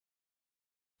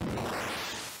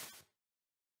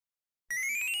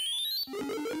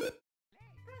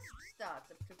Start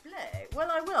to play. Well,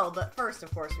 I will, but first,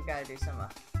 of course, we gotta do some.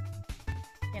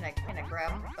 Can I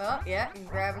grab him? Oh, yeah, you can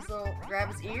grab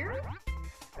his ear.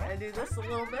 Gotta do this a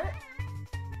little bit.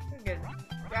 Good.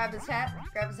 Grab his hat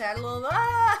a little.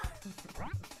 Ah!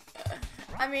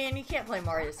 I mean, you can't play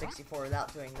Mario 64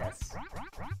 without doing this.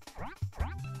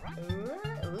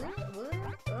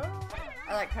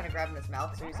 I like kind of grabbing his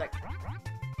mouth, so he's like,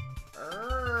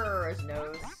 his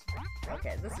nose.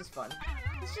 Okay, this is fun.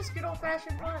 It's just good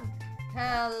old-fashioned fun.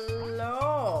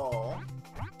 Hello.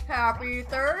 Happy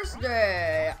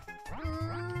Thursday.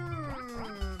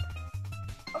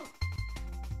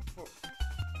 Oh.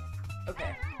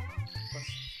 Okay.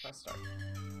 Let's start.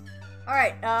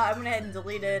 Alright, I went ahead and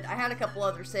deleted. I had a couple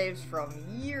other saves from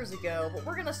years ago, but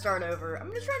we're gonna start over. I'm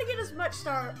gonna try to get as much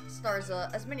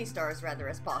as many stars rather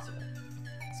as possible.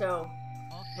 So,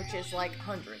 which is like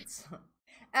hundreds.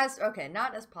 Okay,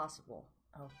 not as possible.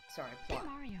 Oh, sorry, plot. Hey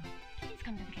Mario, please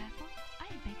come to the castle. I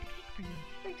have baked a cake for you.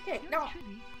 Baked cake? Yours No.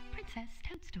 truly, Princess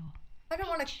Toadstool. I don't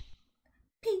want to...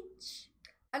 Peach!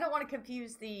 I don't want to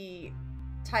confuse the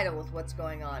title with what's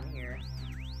going on here.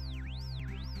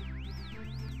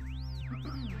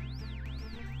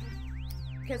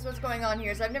 Because what's going on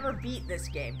here is I've never beat this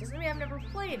game. Doesn't mean I've never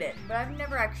played it, but I've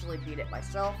never actually beat it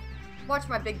myself. Watched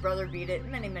my big brother beat it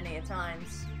many, many a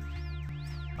times.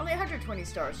 Only 120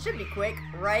 stars. Should be quick,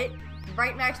 right?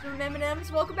 Right, Maximum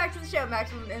M&Ms? Welcome back to the show,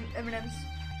 Maximum M&Ms.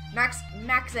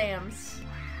 Maxams.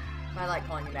 I like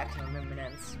calling you Maximum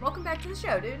M&Ms. Welcome back to the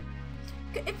show, dude.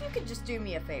 If you could just do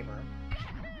me a favor.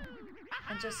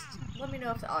 And just let me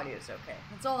know if the audio's okay.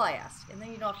 That's all I ask. And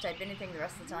then you don't have to type anything the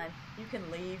rest of the time. You can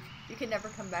leave. You can never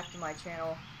come back to my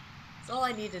channel. That's all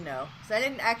I need to know. So I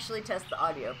didn't actually test the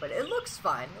audio, but it looks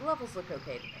fine. The levels look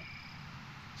okay to me.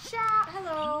 Shout!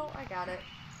 Hello! I got it.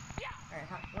 Alright,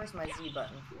 where's my Z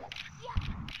button?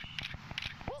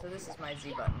 So this is my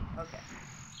Z button. Okay.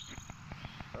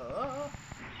 Oh.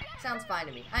 Sounds fine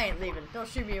to me. I ain't leaving. Don't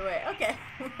shoot me away. Okay.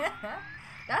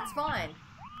 That's fine.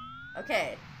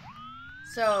 Okay.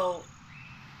 So,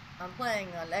 I'm playing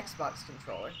on an Xbox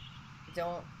controller.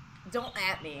 Don't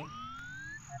at me.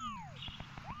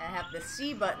 I have the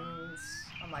C buttons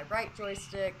on my right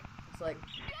joystick. It's like,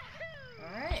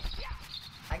 alright.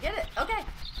 I get it. Okay.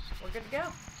 We're good to go.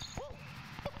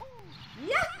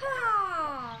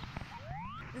 Yeah!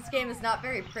 This game is not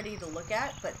very pretty to look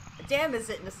at, but damn is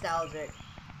it nostalgic.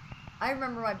 I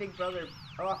remember my big brother...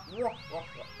 Oh,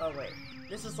 wait.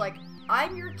 This is like,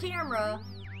 I'm your camera.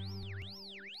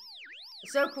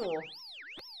 So cool.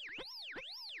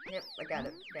 Yep, I got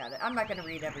it. Got it. I'm not gonna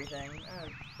read everything.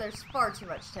 There's far too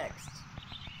much text.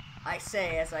 I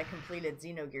say as I completed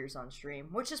Xenogears on stream,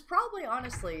 which is probably,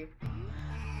 honestly...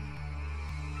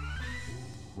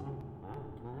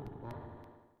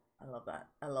 I love that.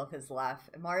 I love his laugh.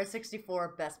 Mario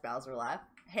 64, best Bowser laugh.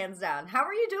 Hands down. How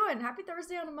are you doing? Happy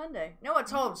Thursday on a Monday. No,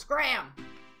 it's home. Scram!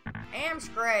 Am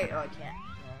scray. Oh, I can't.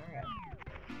 Alright.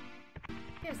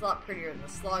 Game's a lot prettier than the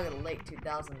slog of the late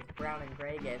 2000s brown and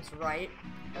gray games, right?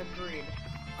 Agreed.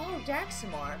 Oh,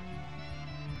 Daxamar.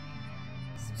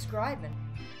 Subscribing.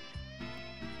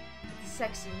 With the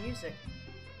sexy music.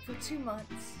 For 2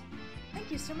 months. Thank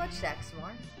you so much,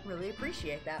 Daxamar. Really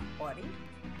appreciate that, buddy.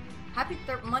 Happy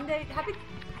Monday.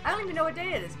 I don't even know what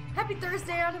day it is. Happy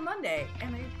Thursday on a Monday.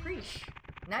 And I appreciate.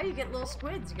 Now you get little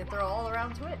squids you can throw all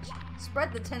around Twitch.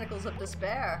 Spread the tentacles of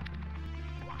despair.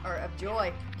 Or of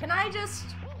joy. Can I just...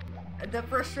 The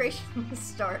frustration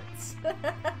starts. Oh,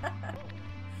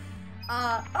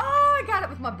 I got it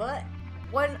with my butt.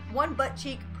 One butt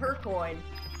cheek per coin.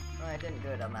 Oh, I didn't do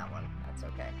it on that one. That's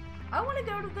okay. I want to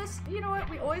go to this... You know what?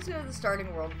 We always go to the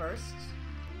starting world first.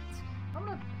 I'm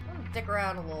gonna dick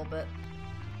around a little bit.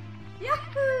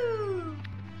 Yahoo!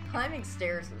 Climbing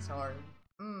stairs is hard.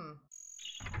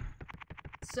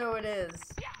 So it is.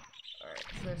 Alright,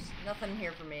 so there's nothing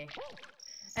here for me.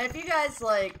 And if you guys,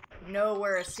 like, know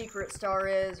where a secret star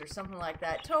is or something like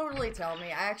that, totally tell me.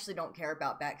 I actually don't care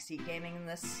about backseat gaming in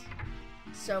this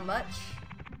so much.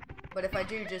 But if I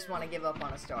do just want to give up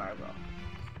on a star, I will.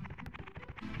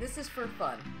 This is for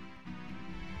fun.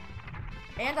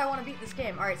 And I want to beat this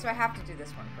game. Alright, so I have to do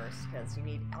this one first, because you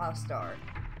need a star.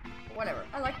 But whatever.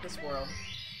 I like this world.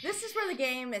 This is where the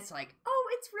game, it's like, oh,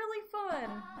 it's really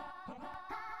fun.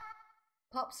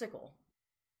 Popsicle.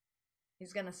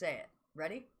 He's gonna say it.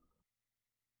 Ready?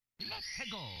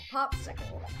 Let's go.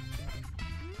 Popsicle.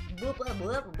 Blah, blah,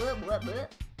 blah, blah, blah, blah.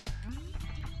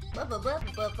 Blah, blah, blah,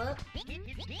 blah, blah.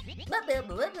 Blah, blah,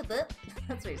 blah, blah, blah.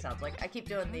 That's what he sounds like. I keep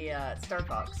doing the Star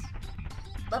Fox.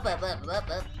 Blah, blah, blah, blah,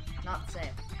 blah. Not the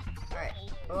same. Alright.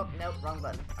 Oh, nope, wrong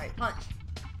button. Alright, punch.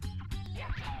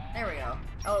 There we go.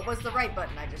 Oh, it was the right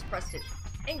button. I just pressed it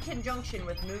in conjunction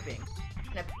with moving.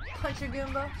 Can I punch a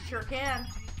Goomba? Sure can.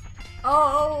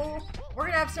 Oh, we're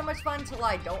gonna have so much fun till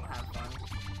I don't have fun.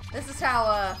 This is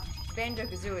how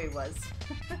Banjo-Kazooie was.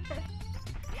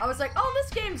 I was like, oh,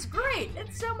 this game's great.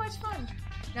 It's so much fun.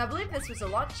 Now, I believe this was a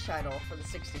launch title for the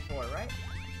 64, right?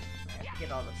 I have to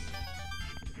get all this.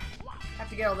 Have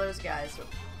to get all those guys, so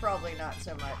probably not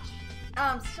so much. Oh,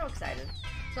 I'm so excited.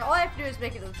 So all I have to do is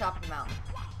make it to the top of the mountain.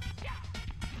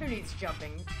 Who needs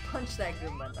jumping? Punch that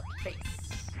Goomba in the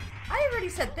face. I already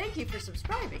said thank you for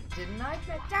subscribing, didn't I,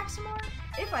 Daxamore?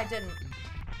 If I didn't...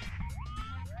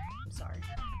 I'm sorry.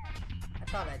 I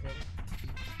thought I did.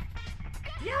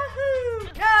 Yahoo!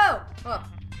 No! Oh,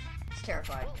 it's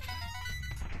terrifying.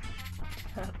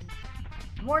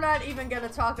 We're not even gonna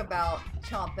talk about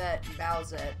Chompette and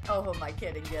Bowsette. Oh, who am I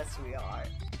kidding? Yes, we are.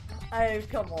 Oh,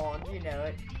 come on, you know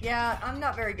it. Yeah, I'm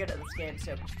not very good at this game,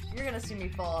 so you're gonna see me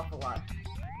fall off a lot.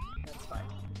 That's fine.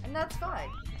 And that's fine.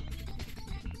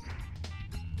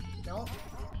 No?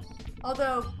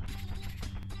 Although,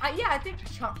 yeah, I think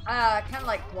kind of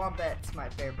like Wombette's my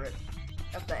favorite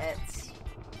of the Ets.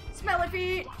 Smelly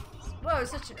feet! Whoa,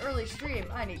 such an early stream.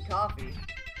 I need coffee.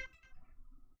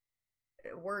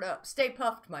 Word up. Stay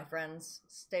puffed, my friends.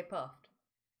 Stay puffed.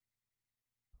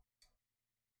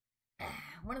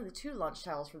 One of the 2 launch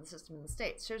titles for the system in the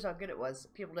States. Shows how good it was.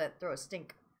 People didn't throw a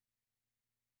stink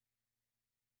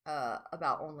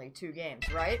about only 2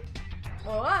 games, right?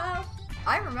 Whoa!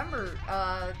 I remember,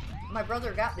 my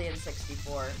brother got the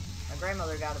N64. My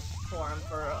grandmother got it for him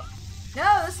for,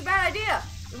 no, this is a bad idea!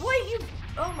 Wait, you,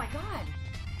 oh my god.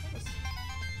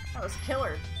 That was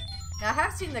killer. Now, I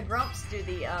have seen the Grumps do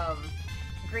the,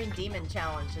 Green Demon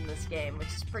Challenge in this game, which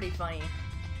is pretty funny.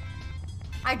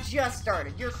 I just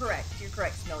started. You're correct. You're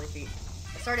correct, Smelly Feet.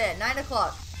 I started at 9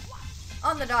 o'clock.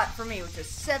 On the dot for me, which was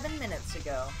 7 minutes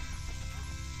ago.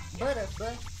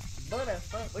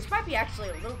 Which might be actually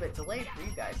a little bit delayed for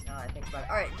you guys now that I think about it.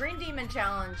 Alright, Green Demon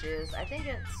Challenge is, I think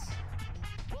it's...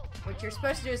 What you're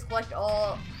supposed to do is collect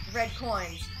all red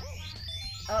coins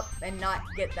up and not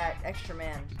get that extra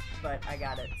man. But I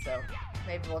got it, so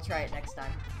maybe we'll try it next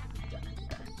time.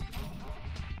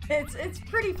 It's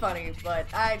pretty funny,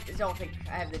 but I don't think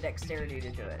I have the dexterity to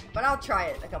do it. But I'll try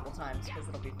it a couple times, because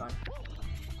it'll be fun.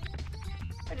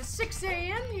 It is 6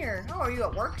 a.m. here. Oh, are you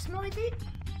at work, Smelly Feet?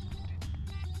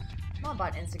 Mom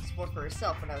bought N64 for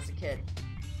herself when I was a kid.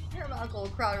 I heard my uncle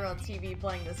would crowd around TV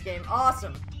playing this game.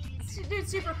 Awesome. Dude,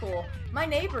 super cool. My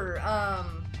neighbor,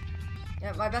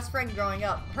 yeah, my best friend growing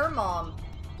up, her mom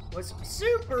was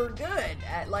super good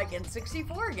at, like,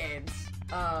 N64 games.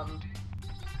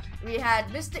 We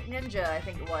had Mystic Ninja, I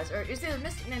think it was, or it was either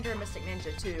Mystic Ninja or Mystic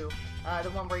Ninja 2, the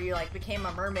one where you, like, became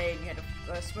a mermaid and you had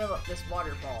to swim up this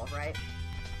waterfall, right?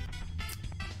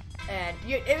 And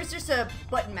it was just a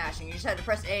button mashing. You just had to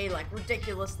press A, like,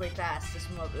 ridiculously fast to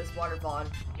swim up this waterfall,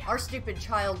 and our stupid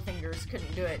child fingers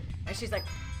couldn't do it. And she's like,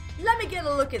 let me get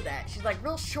a look at that. She's like,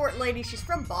 real short lady. She's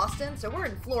from Boston, so we're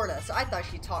in Florida, so I thought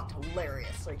she talked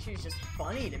hilarious. Like, she was just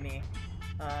funny to me.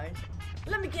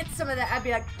 Let me get some of that. I'd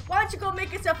be like, why don't you go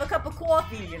make yourself a cup of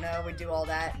coffee? You know, we'd do all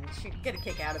that, and she'd get a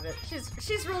kick out of it.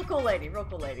 She's a real cool lady, real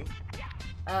cool lady.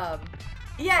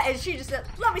 Yeah, and she just said,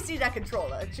 let me see that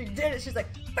controller. And she did it. She's like,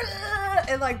 bah!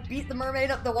 And like beat the mermaid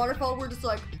up the waterfall. We're just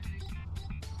like,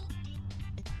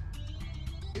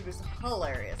 it was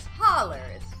hilarious,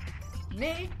 hilarious.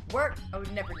 Me, work, I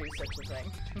would never do such a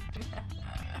thing.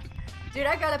 Dude,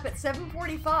 I got up at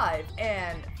 7:45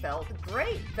 and felt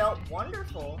great, felt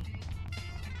wonderful.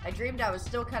 I dreamed I was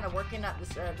still kind of working at this,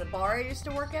 the bar I used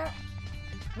to work at.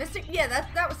 Mystic, yeah,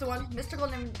 that was the one. Mystical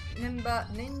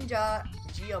Ninja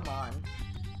Geomon.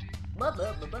 Blah,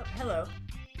 blah, blah, blah. Hello.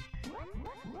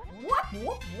 What?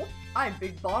 Whoop, whoop. I'm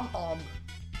Big Bomb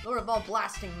Lord of all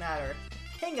blasting matter.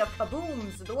 King of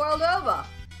kabooms the world over.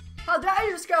 How dare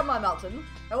you scale my mountain?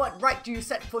 And what right do you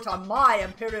set foot on my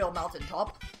imperial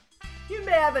mountaintop? You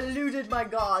may have eluded my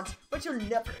gods, but you'll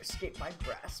never escape my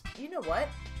grasp. You know what?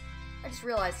 I just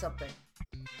realized something.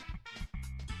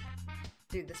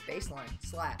 Dude, this bassline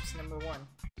slaps, number 1.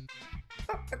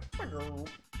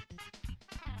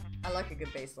 I like a good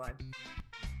bassline.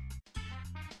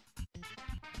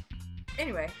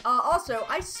 Anyway, also,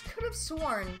 I could have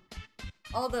sworn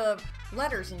all the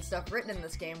letters and stuff written in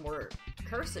this game were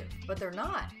cursive, but they're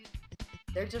not.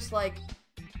 They're just, like,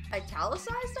 italicized,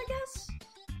 I guess?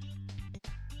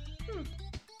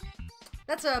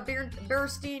 That's a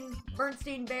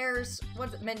Bernstein Bears,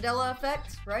 what's it, Mandela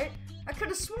effect, right? I could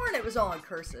have sworn it was all in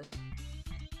cursive.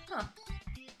 Huh.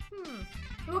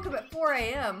 I woke up at 4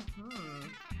 a.m.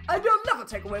 And you'll never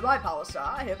take away my power, sir.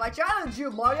 I hereby challenge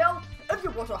you, Mario. If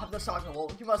you want to have the star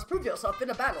role, you must prove yourself in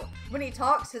a battle. When he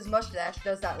talks, his mustache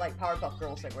does that, like, Powerpuff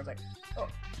Girls thing where it's like, oh,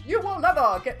 you will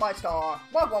never get my star.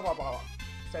 Blah, blah, blah, blah.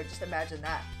 So just imagine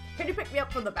that. Can you pick me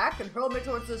up from the back and hurl me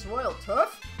towards this royal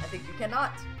turf? I think you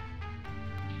cannot.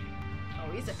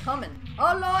 Oh, he's a-coming.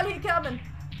 Oh, Lord, he coming.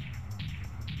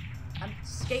 I'm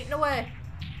skating away.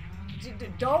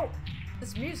 Don't.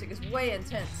 This music is way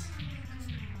intense.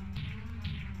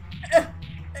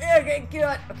 Okay,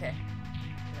 good. Okay.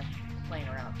 Playing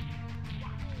around.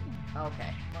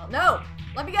 Okay. Well, no!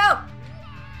 Let me go!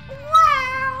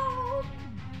 Wow!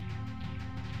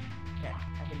 Okay,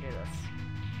 I can do this.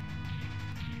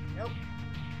 Nope.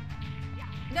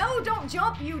 No, don't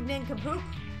jump, you nincompoop!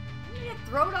 You get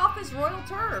thrown off his royal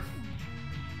turf.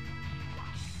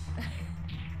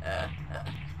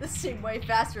 This seemed way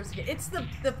faster. It's the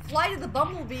flight of the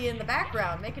bumblebee in the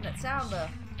background, making it sound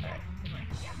Alright, come on.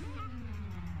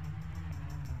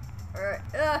 Alright,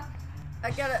 I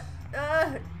gotta,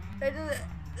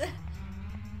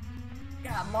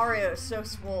 God, Mario is so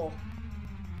swole.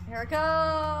 Here I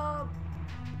come!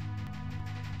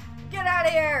 Get out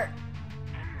of here!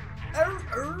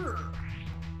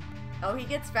 Oh, he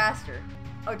gets faster.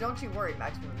 Oh, don't you worry,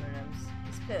 Maximum Minims.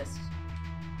 He's pissed.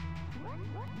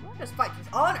 This fight with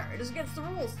honor. It is against the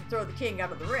rules to throw the king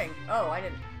out of the ring. Oh,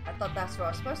 I thought that's what I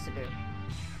was supposed to do.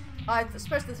 I'm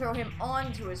supposed to throw him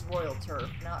onto his royal turf,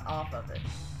 not off of it.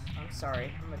 I'm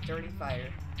sorry. I'm a dirty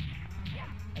fighter.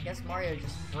 I guess Mario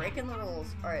just breaking the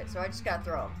rules. Alright, so I just gotta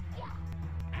throw him.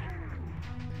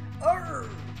 Arrgh!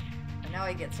 And now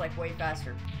he gets, like, way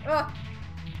faster. Ah!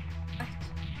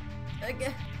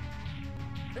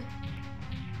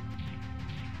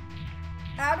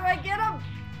 How do I get him?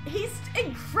 He's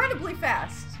incredibly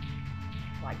fast.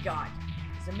 Oh my god.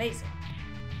 He's amazing.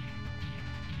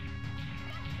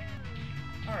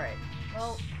 Alright.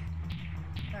 Well.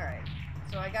 Alright.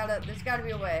 So there's gotta be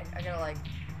a way. I gotta, like.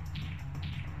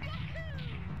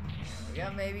 There we go,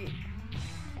 maybe.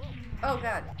 Oh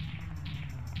god.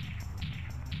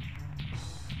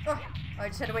 Oh, I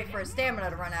just had to wait for his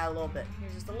stamina to run out a little bit. He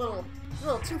was just a little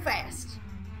too fast.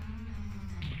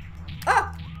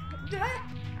 Oh!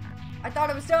 I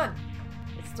thought I was done.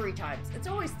 It's 3 times. It's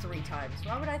always 3 times.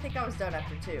 Why would I think I was done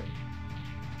after 2?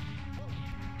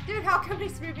 Dude, how come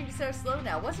he's moving so slow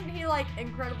now? Wasn't he, like,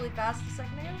 incredibly fast a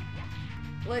second ago?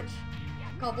 Glitch.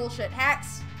 Call bullshit.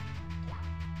 Hacks.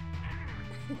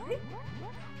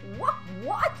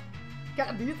 What?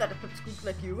 Can't believe that a spook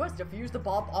like you has defused the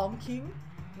Bob Arm King.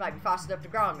 You might be fast enough to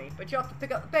ground me, but you have to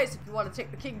pick up the pace if you want to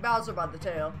take the King Bowser by the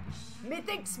tail.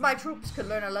 Methinks my troops could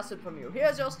learn a lesson from you.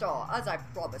 Here's your star, as I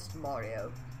promised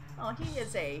Mario. Oh,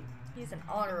 he's an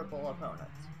honorable opponent.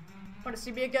 Want to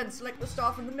see me again? Select the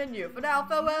star from the menu. For now,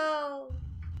 farewell!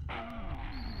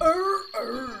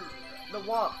 The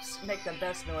Womps make the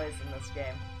best noise in this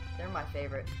game. They're my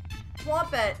favorite.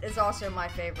 Swampette is also my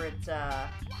favorite,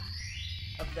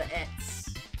 of the Ents.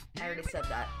 I already said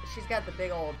that. She's got the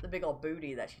big old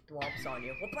booty that she thwomps on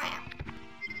you.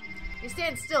 You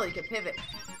stand still, you can pivot.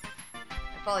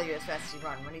 And follow you as fast as you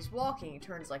run. When he's walking, he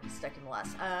turns like he's stuck in the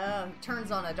last.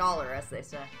 Turns on $1, as they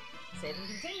say. Save and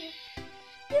continue.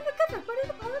 I'm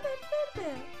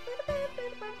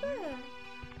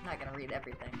not gonna read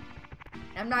everything.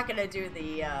 I'm not gonna do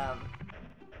the,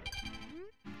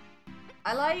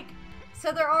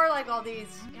 so there are like all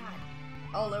these, God,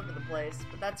 all over the place,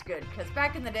 but that's good, because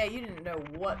back in the day, you didn't know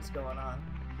what's going on.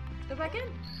 Let's go back in.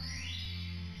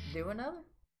 Do another.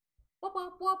 Whoop,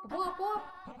 whoop, whoop, whoop, whoop.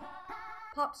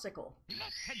 Popsicle.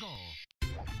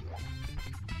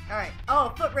 Alright.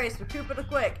 Oh, foot race with Koopa the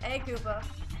Quick. Hey, Koopa.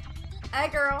 Hey,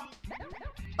 girl.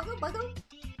 Buggle, buggle.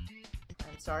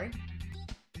 I'm sorry.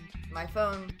 My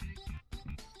phone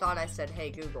thought I said, hey,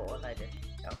 Google, and I didn't.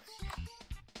 Oh.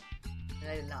 And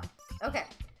I did not. Okay.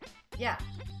 Yeah.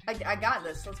 I got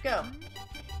this. Let's go.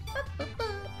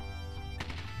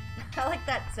 I like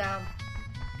that sound.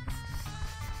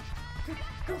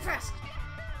 Go fast.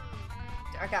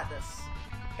 I got this.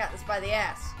 Got this by the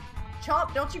ass.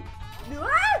 Chomp, don't you...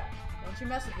 Don't you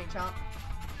mess with me, Chomp.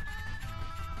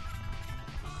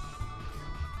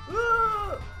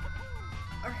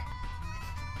 Alright.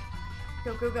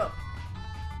 Go, go, go.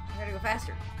 I gotta go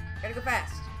faster. Gotta go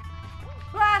fast.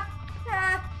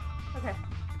 Okay.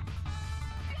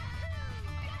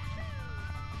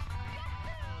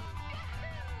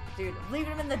 Dude, leave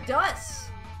him in the dust!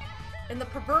 In the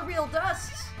proverbial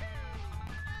dust!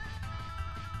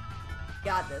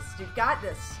 Got this, dude, got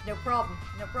this. No problem,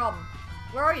 no problem.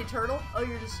 Where are you, turtle? Oh,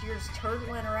 you're just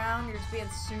turtling around, you're just being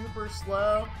super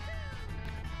slow.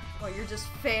 Well, you're just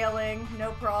failing,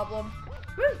 no problem.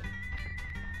 Woo!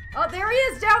 Oh, there he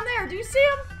is down there. Do you see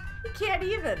him? He can't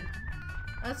even.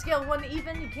 On a scale of 1 to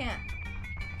even, you can't.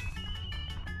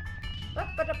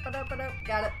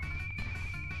 Got it.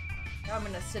 Now I'm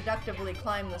gonna seductively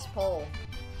climb this pole.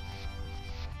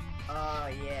 Oh,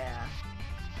 yeah.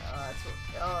 Oh,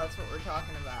 that's what we're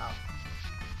talking about.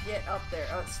 Get up there.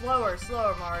 Oh, slower,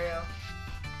 slower, Mario.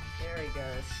 There he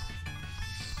goes.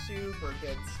 Super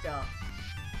good stuff.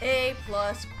 A+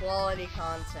 quality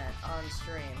content on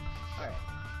stream. Alright.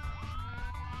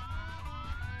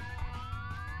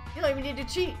 You don't even need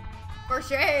to cheat. For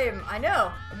shame. I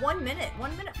know. 1 minute.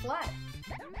 1 minute flat.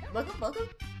 Welcome, welcome.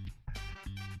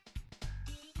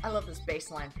 I love this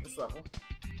bass line for this level.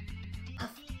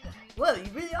 Whoa, you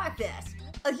really are fast.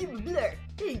 A human blur.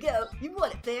 Here you go. You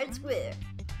want it fair and square.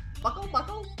 Buckle,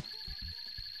 buckle.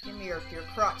 Give me your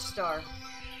crotch star.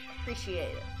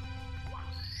 Appreciate it.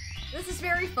 This is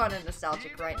very fun and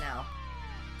nostalgic right now.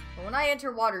 But when I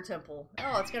enter Water Temple,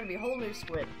 oh, it's gonna be a whole new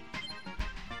squid.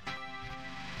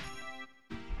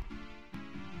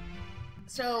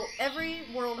 So, every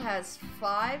world has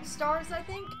 5 stars, I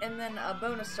think, and then a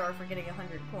bonus star for getting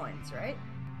 100 coins, right?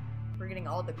 For getting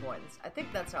all the coins. I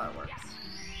think that's how it works.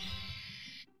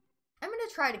 I'm gonna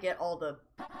try to get all the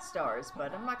stars,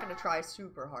 but I'm not gonna try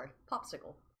super hard.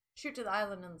 Popsicle. Shoot to the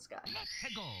island in the sky.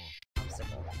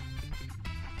 Popsicle.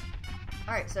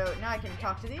 Alright, so now I can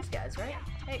talk to these guys, right?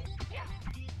 Hey.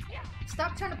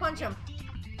 Stop trying to punch them.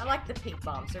 I like the pink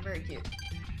bombs. They're very cute.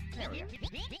 There we go.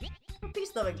 We're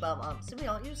peace-loving bomb so we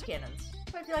don't use cannons.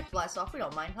 But if you like to blast off, we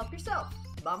don't mind. Help yourself.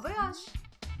 Bon voyage!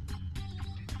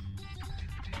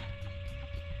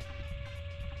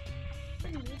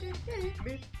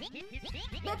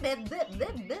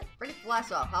 Ready to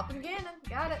blast off. Hop in the cannon.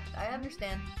 Got it. I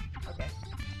understand. Okay.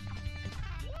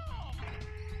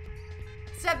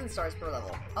 7 stars per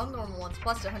level. All normal ones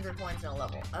plus 100 points in a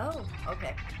level. Oh,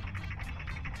 okay.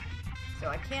 So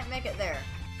I can't make it there.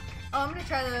 Oh, I'm gonna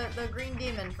try the green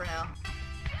demon for now.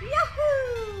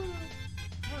 Yahoo!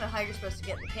 I don't know how you're supposed to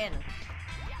get in the cannon.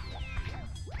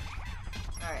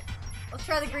 Alright. Let's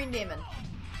try the green demon.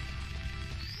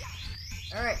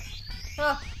 Alright.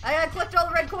 Oh, I gotta collect all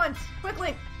the red coins!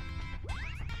 Quickly!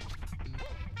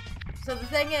 So the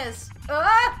thing is...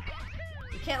 Ah!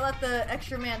 You can't let the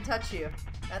extra man touch you.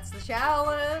 That's the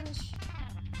challenge.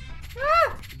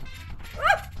 Ah!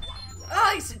 Ah!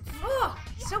 Oh, he's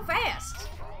so fast.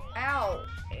 Ow.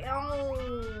 Ow.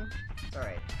 It's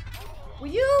alright. Will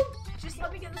you just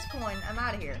let me get this coin? I'm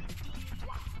out of here.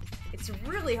 It's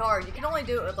really hard. You can only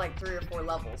do it with like 3 or 4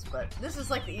 levels, but this is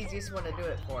like the easiest one to do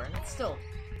it for, and it's still...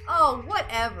 Oh,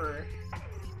 whatever.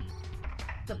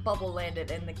 The bubble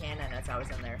landed in the cannon as I was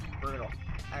in there. Brutal.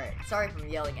 Alright, sorry if I'm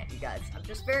yelling at you guys. I'm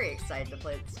just very excited to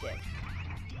play this game.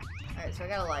 Alright, so I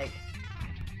gotta like...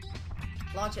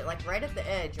 launch it like right at the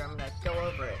edge or I'm gonna go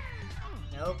over it.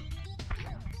 Nope.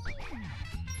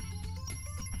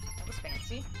 That was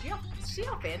fancy. Do you see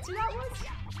how fancy that was?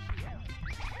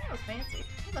 That was fancy.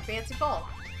 That was a fancy fall.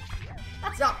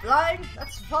 That's not flying!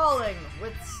 That's falling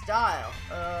with style.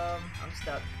 I'm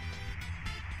stuck.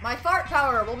 My fart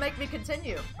power will make me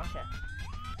continue. Okay.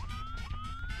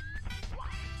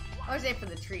 I always aim for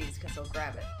the trees because they'll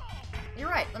grab it. You're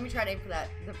right. Let me try to aim for that.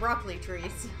 The broccoli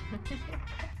trees.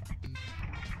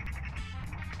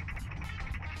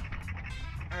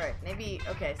 Alright, maybe...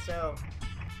 Okay, so...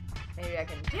 Maybe I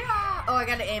can... Yeah! Oh, I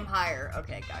gotta aim higher.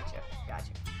 Okay, gotcha.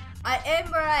 Gotcha. I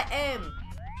aim where I aim!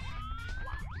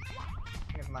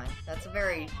 Never mind. That's a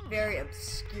very, very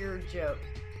obscure joke.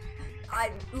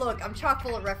 Look, I'm chock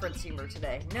full of reference humor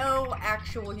today. No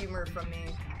actual humor from me.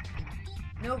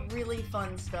 No really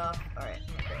fun stuff. Alright,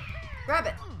 okay. Grab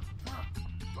it!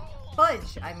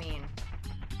 Fudge, I mean.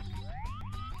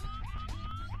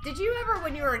 Did you ever,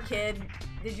 when you were a kid,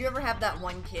 did you ever have that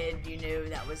one kid you knew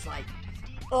that was, like,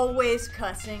 always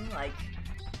cussing? Like,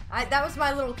 that was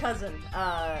my little cousin.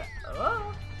 I'm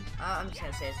just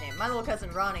gonna say his name. My little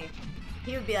cousin, Ronnie.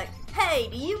 He would be like, hey,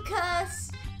 do you cuss?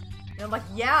 And I'm like,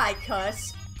 yeah, I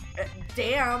cuss.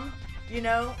 Damn. You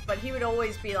know? But he would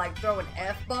always be, like, throwing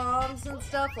F-bombs and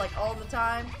stuff, like, all the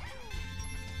time.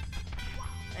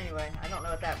 Anyway, I don't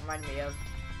know what that reminded me of.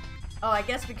 Oh, I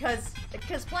guess because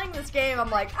playing this game,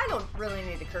 I'm like, I don't really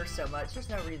need to curse so much. There's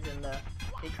no reason to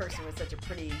be cursing with such a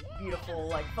pretty, beautiful,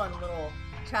 like, fun little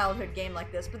childhood game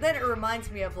like this. But then it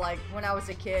reminds me of, like, when I was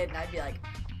a kid, and I'd be like,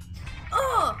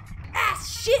 oh,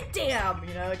 ass shit damn,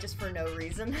 you know, just for no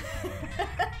reason.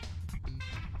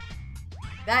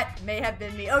 That may have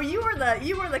been me. Oh, you were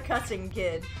the cussing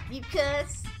kid. You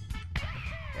cuss.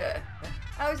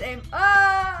 I was aiming.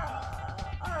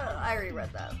 I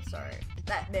reread that. I'm sorry.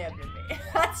 That may have been me.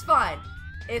 That's fine.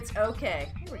 It's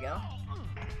okay. Here we go.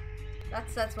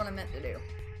 That's what I meant to do.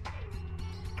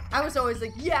 I was always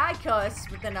like, yeah, I cuss,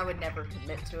 but then I would never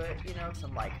commit to it, you know, because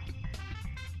I'm like,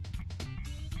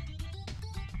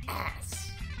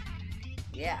 ass.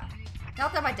 Yeah.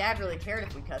 Not that my dad really cared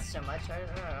if we cussed so much. I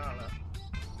don't know.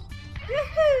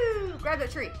 Woohoo! Grab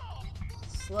that tree.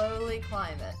 Slowly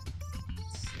climb it.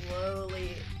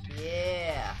 Slowly.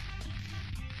 Yeah.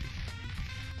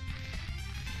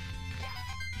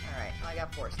 Alright, I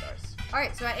got 4 stars.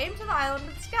 Alright, so I aim to the island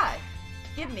of the sky.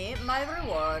 Give me my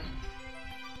reward.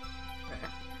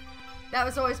 That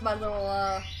was always my little,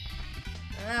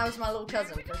 that was my little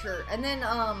cousin, for sure. And then,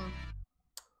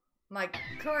 my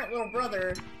current little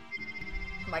brother,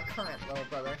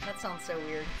 that sounds so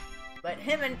weird. But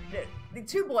him and, the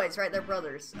 2 boys, right, they're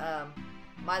brothers,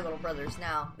 my little brothers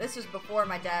now. This was before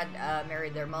my dad,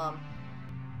 married their mom.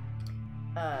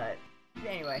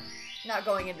 Anyway, not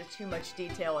going into too much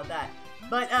detail with that.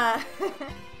 But,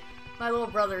 my little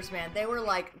brothers, man, they were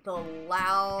like the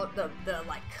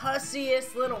like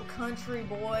cussiest little country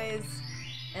boys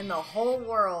in the whole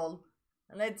world.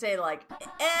 And they'd say like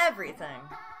everything.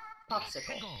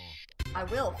 Popsicle. I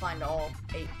will find all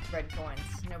 8 red coins,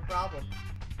 no problem.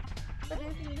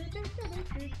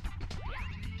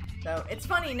 So it's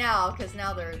funny now, because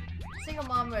now they're single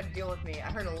mom had to deal with me.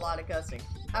 I heard a lot of cussing.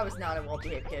 I was not a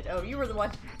well-behaved kid. Oh, you were the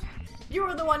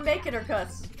one making her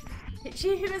cuss.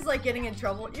 He was like getting in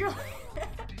trouble. You're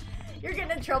getting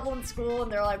in trouble in school,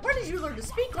 and they're like, "Where did you learn to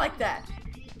speak like that?"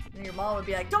 And your mom would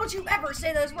be like, "Don't you ever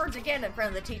say those words again in front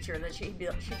of the teacher." And then she'd be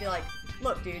like,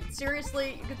 "Look, dude,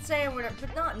 seriously, you could say whatever,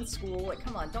 but not in school. Like,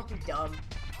 come on, don't be dumb."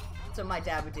 That's what my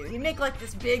dad would do. He'd make like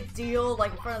this big deal,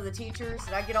 like in front of the teachers,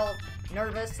 and I'd get all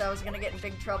nervous that I was gonna get in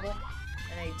big trouble.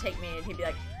 And then he'd take me, and he'd be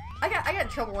like, I got in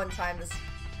trouble one time.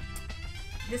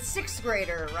 This 6th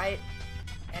grader, right?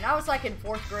 And I was like in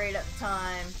 4th grade at the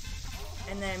time.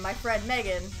 And then my friend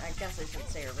Megan, I guess I should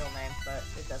say her real name, but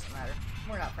it doesn't matter.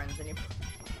 We're not friends anymore.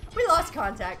 We lost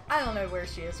contact. I don't know where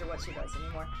she is or what she does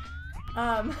anymore.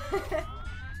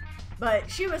 But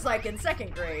she was like in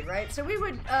 2nd grade, right? So we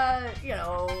would, you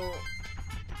know,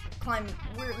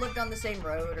 lived on the same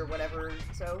road or whatever.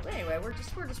 So anyway, we're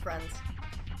just friends.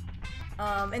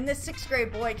 And this 6th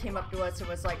grade boy came up to us and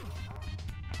was like,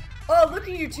 "Oh, look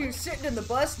at you 2 sitting in the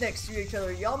bus next to each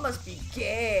other. Y'all must be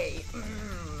gay."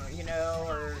 You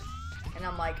know, and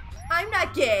I'm like, "I'm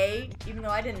not gay," even though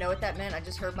I didn't know what that meant. I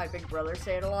just heard my big brother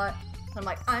say it a lot. So I'm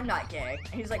like, "I'm not gay."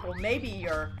 And he's like, "Well, maybe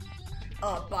you're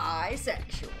a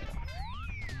bisexual."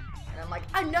 And I'm like,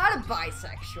 "I'm not a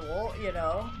bisexual," you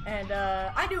know? And,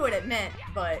 I knew what it meant,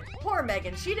 but poor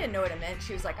Megan, she didn't know what it meant.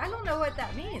 She was like, "I don't know what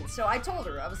that means." So I told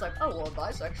her, I was like, "Oh, well,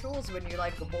 bisexual is when you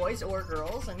like boys or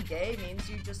girls, and gay means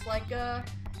you just like,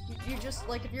 you just,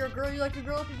 like, if you're a girl, you like your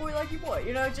girl, if you're a boy, you like your boy."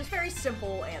 You know, just very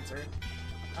simple answer.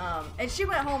 And she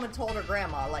went home and told her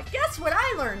grandma, like, "Guess what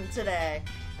I learned today?"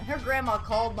 And her grandma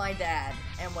called my dad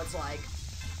and was like,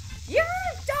 "Your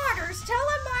daughter's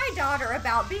telling my daughter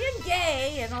about being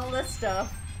gay and all this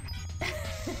stuff."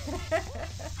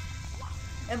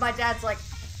 And my dad's like,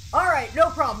 "Alright, no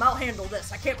problem, I'll handle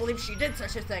this. I can't believe she did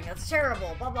such a thing. That's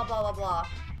terrible, blah, blah, blah, blah,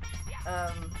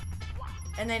 blah."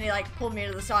 And then he, like, pulled me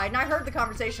to the side, and I heard the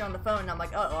conversation on the phone, and I'm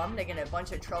like, uh-oh, I'm gonna get in a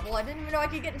bunch of trouble. I didn't even know I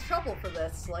could get in trouble for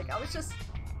this. Like, I was just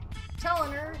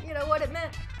telling her, you know, what it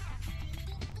meant.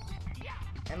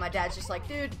 And my dad's just like,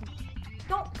 "Dude,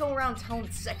 don't go around telling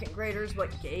 2nd graders what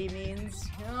gay means.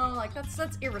 You know, like,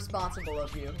 that's irresponsible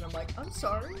of you." And I'm like, "I'm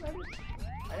sorry.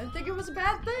 I didn't think it was a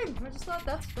bad thing. I just thought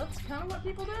that's kind of what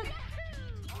people did."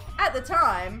 At the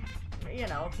time, you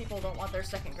know, people don't want their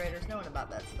 2nd graders knowing about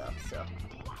that stuff, so.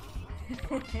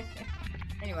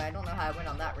 Anyway, I don't know how I went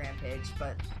on that rampage,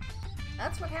 but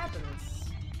that's what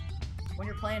happens when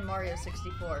you're playing Mario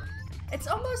 64. It's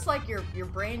almost like your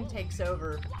brain takes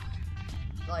over,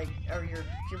 like, or your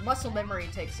muscle memory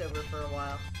takes over for a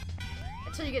while.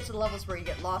 Until you get to the levels where you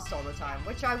get lost all the time,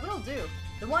 which I will do.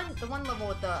 The one level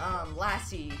with the,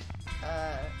 Lassie,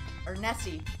 or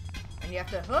Nessie, and you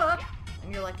have to hook,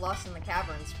 and you're, like, lost in the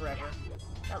caverns forever.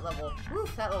 That level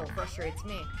frustrates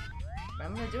me. But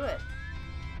I'm gonna do it.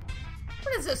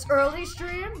 What is this, early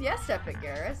stream? Yes, Epic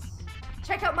Garrus.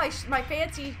 Check out my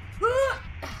fancy, God,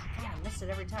 I miss it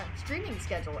every time, streaming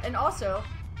schedule. And also,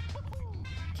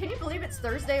 can you believe it's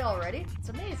Thursday already? It's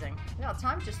amazing. Yeah,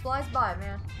 time just flies by,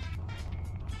 man.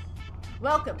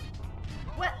 Welcome.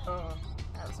 What? Oh,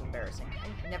 that was embarrassing.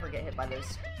 I never get hit by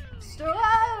those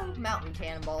mountain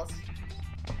cannonballs.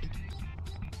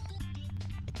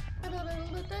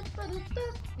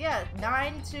 Yeah,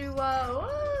 9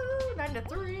 to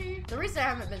 3. The reason I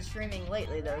haven't been streaming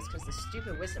lately, though, is because the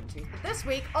stupid wisdom tooth. But this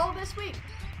week, all this week,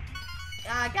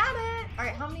 I got it. All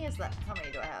right, how many is that? How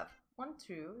many do I have? 1,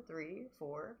 2, 3,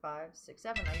 4, 5, 6,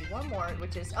 7. I need one more,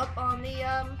 which is up on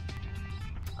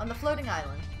the floating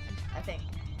island, I think.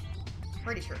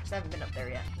 Pretty sure, because I haven't been up there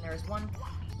yet. And there's one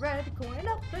red coin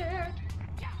up there.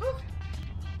 Woo.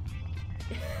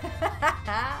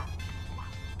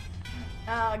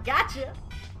 Gotcha!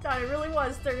 Thought it really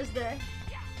was Thursday.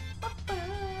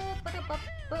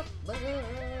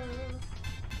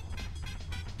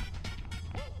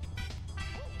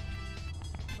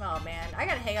 Oh man, I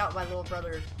gotta hang out with my little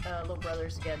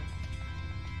brothers again.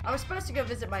 I was supposed to go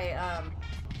visit my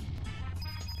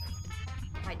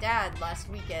my dad last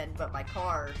weekend, but my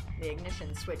car, the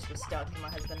ignition switch was stuck, and my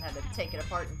husband had to take it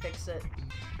apart and fix it.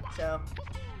 So,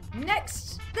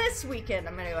 this weekend,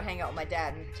 I'm gonna go hang out with my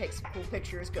dad and take some cool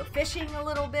pictures, go fishing a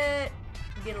little bit,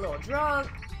 get a little drunk,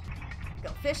 go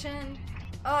fishing.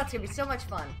 Oh, it's gonna be so much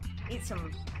fun. Eat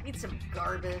some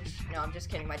garbage. No, I'm just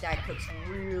kidding. My dad cooks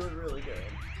really, really good.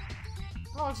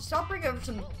 Oh, I'll bring over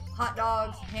some hot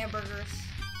dogs, hamburgers.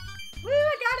 Woo,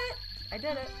 I got it! I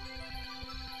did it.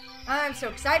 I'm so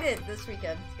excited this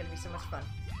weekend. It's gonna be so much fun.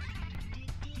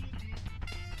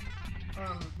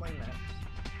 Wait a minute.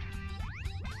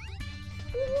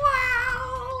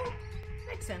 Wow!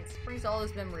 Makes sense. Brings all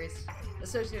those memories.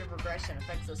 Associative regression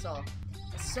affects us all.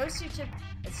 Associative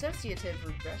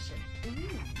regression.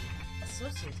 Ooh.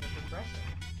 Associative regression.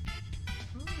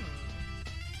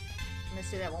 I'm gonna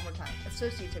say that one more time.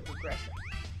 Associative regression.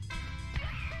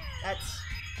 That's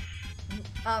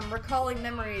recalling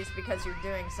memories because you're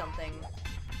doing something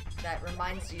that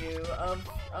reminds you of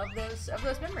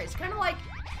those memories. Kind of like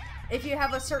if you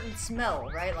have a certain smell,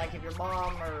 right? Like if your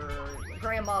mom or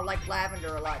grandma liked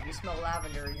lavender a lot, you smell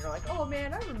lavender, and you're like, oh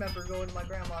man, I remember going to my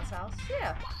grandma's house.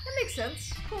 Yeah, that makes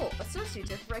sense. Cool.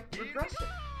 Associative regression.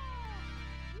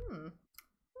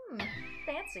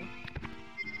 Fancy.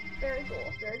 Very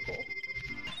cool. Very cool.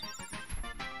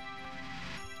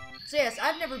 So yes,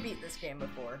 I've never beat this game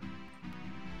before.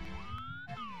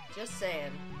 Just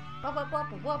saying. Wop, wop,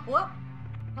 wop, wop, wop.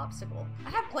 Popsicle. I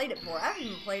have played it before. I haven't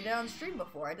even played it on stream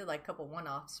before. I did like a couple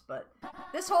one-offs, but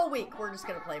this whole week we're just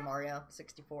gonna play Mario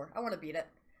 64. I want to beat it.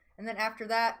 And then after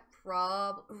that,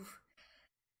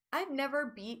 I've never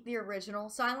beat the original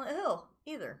Silent Hill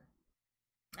either.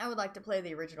 I would like to play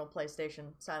the original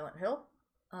PlayStation Silent Hill.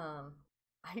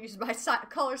 I used my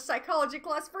color psychology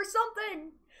class for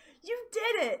something! You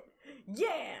did it!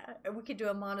 Yeah! And we could do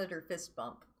a monitor fist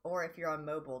bump. Or if you're on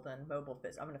mobile, then mobile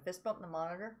fist. I'm gonna fist bump the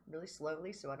monitor really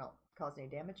slowly so I don't cause any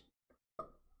damage.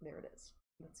 There it is.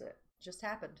 That's it. Just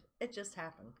happened. It just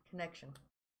happened. Connection.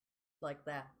 Like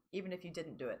that. Even if you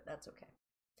didn't do it, that's okay.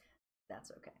 That's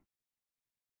okay.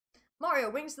 Mario,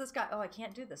 Wings to the Sky. Oh, I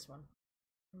can't do this one.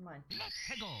 Never mind.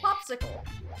 Popsicle!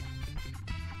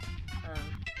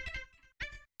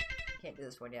 Can't do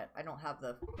this one yet. I don't have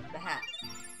the hat.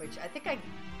 Which I think I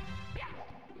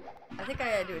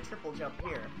gotta do a triple jump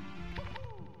here.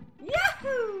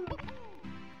 Yahoo!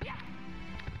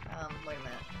 Wait a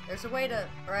minute. There's a way to,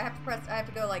 or I have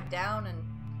to go like down and,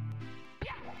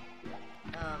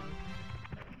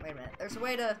 wait a minute. There's a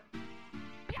way to,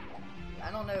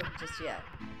 I don't know just yet.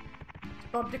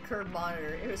 Bumped a curved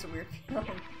monitor. It was a weird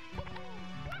feeling.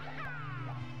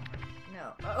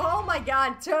 No. Oh my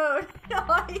god, Toad!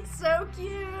 Oh, he's so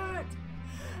cute!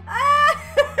 Ah!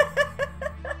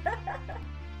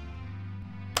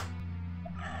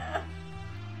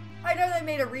 I know they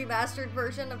made a remastered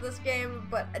version of this game,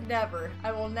 but never.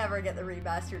 I will never get the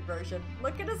remastered version.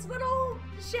 Look at his little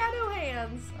shadow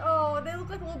hands. Oh, they look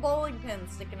like little bowling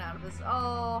pins sticking out of his.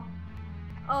 Oh.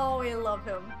 Oh, we love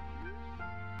him.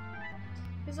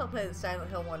 Guess I'll play the Silent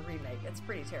Hill 1 remake. It's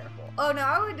pretty terrible. Oh no,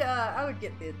 I would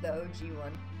get the OG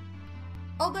one.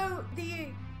 Although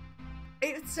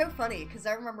it's so funny because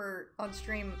I remember on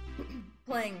stream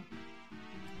playing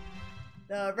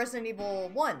the Resident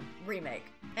Evil 1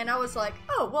 remake, and I was like,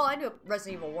 oh well, I knew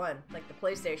Resident Evil 1, like the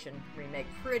PlayStation remake,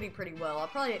 pretty well. I'll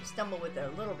probably stumble with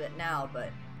it a little bit now,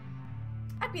 but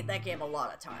I beat that game a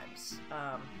lot of times.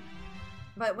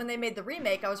 But when they made the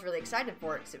remake, I was really excited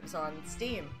for it because it was on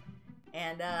Steam.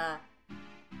 And, I'm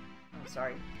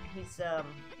sorry. He's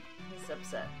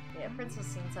upset. Yeah,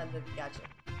 Princess inside the... Gotcha.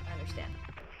 I understand.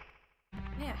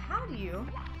 Man, how do you...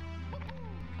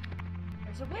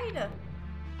 There's a way to...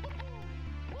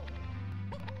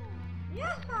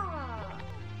 Yeah!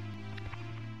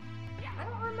 I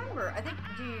don't remember. I think,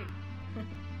 do you...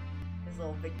 His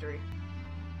little victory.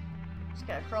 Just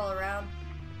gotta crawl around.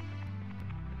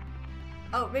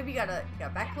 Oh, maybe you gotta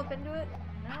backflip into it?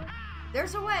 No?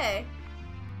 There's a way!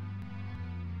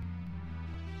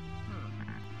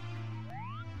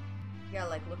 You gotta,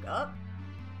 like, look up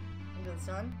into the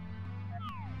sun.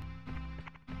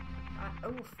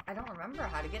 Oof, I don't remember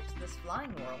how to get to this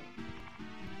flying world.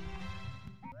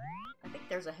 I think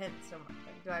there's a hint somewhere.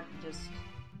 Do I have to just...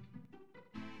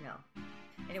 No.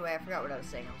 Anyway, I forgot what I was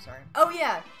saying, I'm sorry. Oh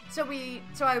yeah! So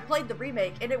I played the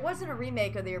remake, and it wasn't a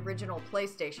remake of the original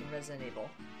PlayStation Resident Evil.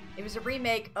 It was a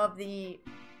remake of the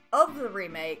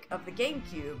remake of the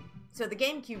GameCube. So the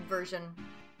GameCube version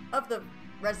of the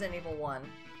Resident Evil 1,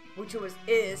 which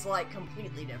is like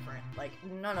completely different. Like,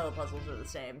 none of the puzzles are the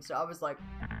same. So I was like,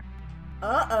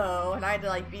 uh-oh, and I had to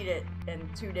like beat it in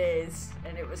 2 days,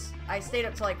 and I stayed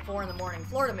up till like 4 in the morning.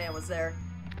 Florida Man was there.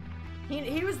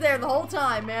 He was there the whole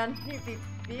time, man.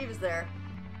 He was there.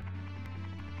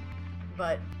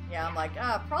 But yeah, I'm like,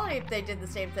 probably if they did the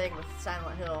same thing with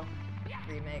Silent Hill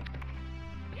remake.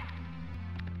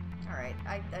 Alright,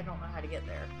 I don't know how to get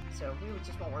there, so we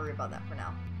just won't worry about that for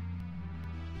now.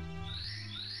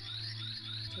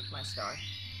 Take my star.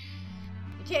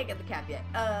 You can't get the cap yet.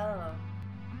 Oh.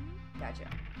 Gotcha.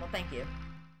 Well, thank you.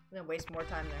 I'm gonna waste more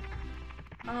time there.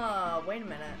 Oh, wait a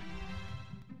minute.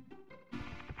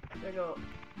 There go.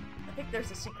 I think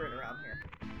there's a secret around here.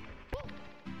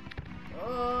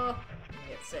 Oh, I'm gonna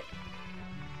get sick.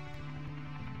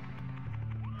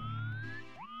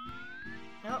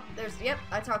 Nope, yep,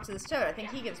 I talked to this toad. I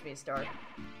think he gives me a star.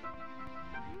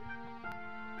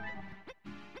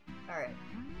 Alright.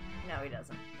 No, he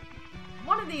doesn't.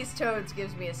 One of these toads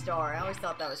gives me a star. I always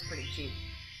thought that was pretty cheap.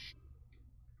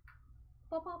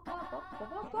 Pop, pop, pop, pop, pop,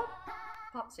 pop, pop.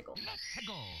 Popsicle.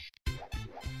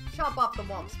 Chop off the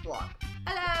womp's block.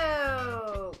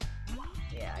 Hello!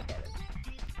 Yeah, I get it.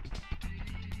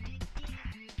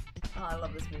 Oh, I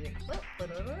love this music. I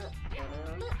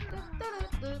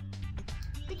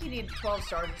think you need 12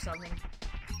 stars or something.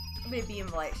 Maybe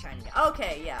even light shining.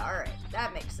 Okay, yeah, alright.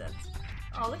 That makes sense.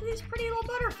 Oh, look at these pretty little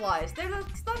butterflies. They're the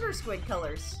ThunderSquid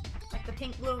colors. Like the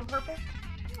pink, blue, and purple.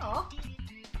 Aw. Oh,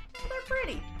 they're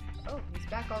pretty. Oh, he's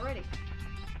back already.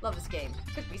 Love this game.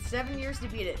 Took me 7 years to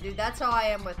beat it. Dude, that's how I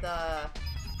am with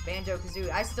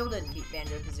Banjo-Kazooie. I still didn't beat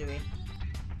Banjo-Kazooie.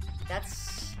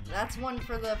 That's one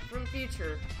for the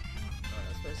future. What am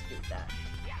I supposed to do with that?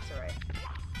 It's alright.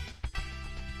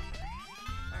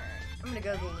 Alright. I'm gonna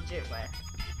go the legit way.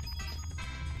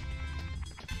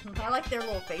 I like their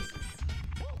little faces.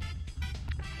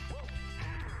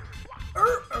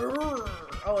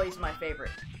 Oh, he's my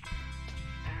favorite.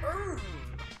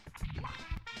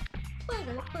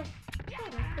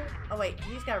 Oh wait,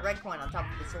 he's got a red coin on top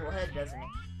of his little head, doesn't he?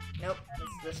 Nope,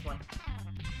 it's this one.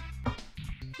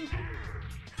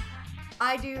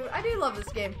 I do love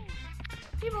this game.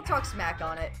 People talk smack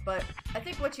on it, but I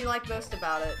think what you like most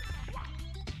about it,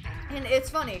 and it's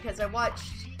funny because of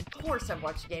course I've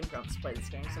watched Game Grumps play this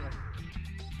game. So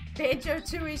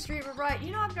Banjo-Tooie Street of Right.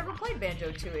 You know, I've never played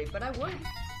Banjo-Tooie, but I would.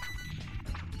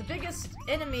 The biggest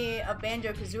enemy of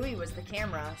Banjo-Kazooie was the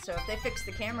camera, so if they fixed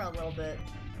the camera a little bit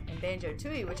in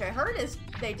Banjo-Tooie, which I heard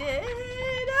they did,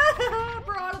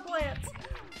 Piranha plants.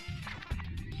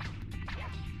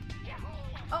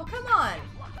 Oh, come on!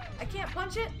 I can't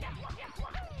punch it?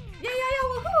 Yeah,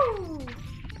 woohoo!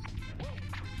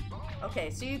 Okay,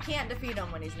 so you can't defeat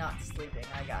him when he's not sleeping.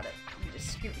 I got it. You just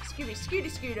scoot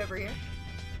over here.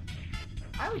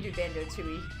 I would do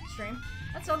Banjo-Tooie stream.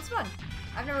 That sounds fun.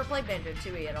 I've never played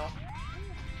Banjo-Tooie at all.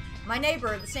 My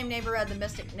neighbor, the same neighbor, had the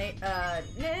Mystic Ninja.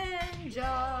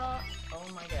 Oh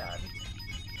my god.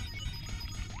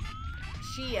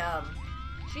 She had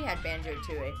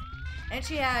Banjo-Tooie. And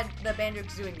she had the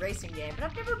Banjo-Kazooie racing game, but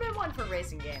I've never been one for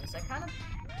racing games. I kind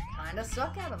of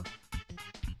suck at them.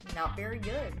 Not very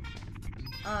good.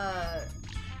 Yeah,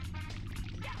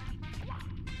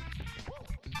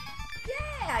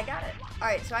 I got it.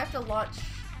 Alright, so I have to launch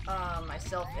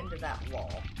myself into that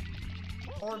wall.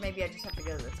 Or maybe I just have to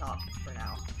go to the top for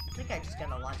now. I think I'm just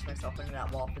gonna launch myself into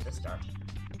that wall for the start.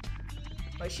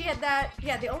 But she had that.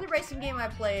 Yeah, the only racing game I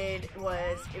played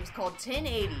was called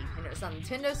 1080, and it was on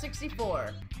Nintendo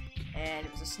 64. And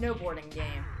it was a snowboarding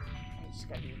game. I just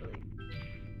gotta be really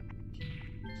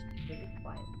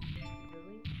quiet.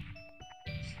 Really?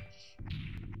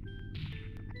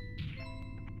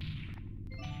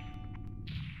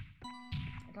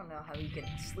 I don't know how you can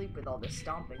sleep with all this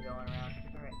stomping going around.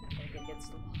 Alright, I'm gonna get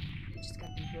against the wall. You just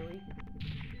gotta be really...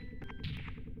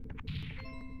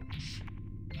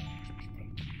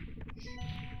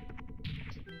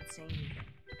 Saying anything.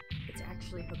 It's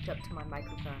actually hooked up to my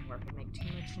microphone where if I make too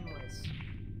much noise,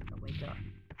 I'll wake up.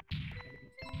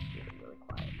 I'm gonna be really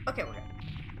quiet. Okay, we're good.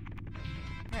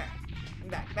 Alright. I'm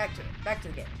back to it. Back to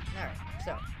the game. Alright,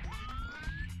 so.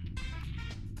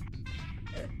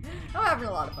 I'm having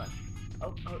a lot of fun.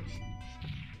 Oh,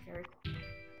 very cool.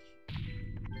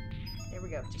 There we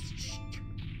go. Just shh.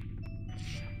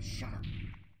 Shut up.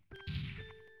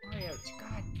 Mario,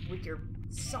 God, with your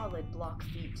solid block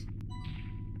feet.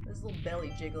 This little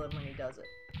belly jiggling when he does it.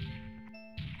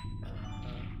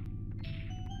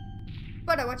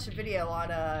 But I watched a video on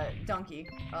Donkey.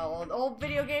 Old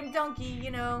video game Donkey,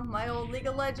 you know, my old League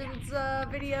of Legends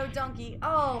video Donkey.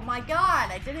 Oh my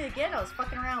god, I did it again. I was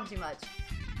fucking around too much.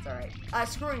 It's alright.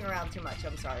 Screwing around too much,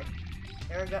 I'm sorry.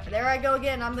 There I go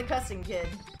again, I'm the cussing kid.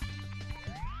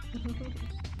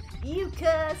 You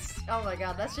cuss! Oh my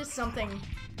god, that's just something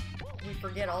we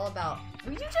forget all about.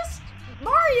 Will you just...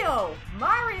 Mario!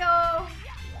 Mario!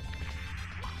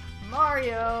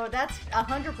 Mario! That's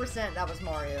 100% that was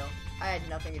Mario. I had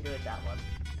nothing to do with that one.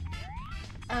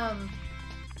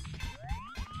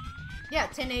 Yeah,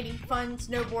 1080, fun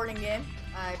snowboarding game.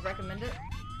 I'd recommend it.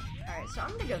 Alright, so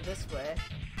I'm gonna go this way.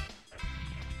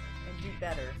 And do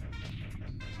better.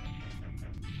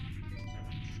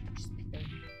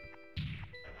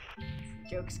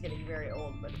 Joke's getting very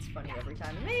old, but it's funny every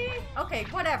time to me. Okay,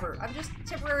 whatever. I'm just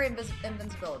temporary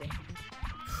invincibility.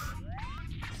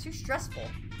 It's too stressful.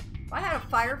 If I had a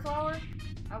fire flower,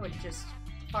 I would just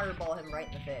fireball him right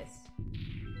in the face.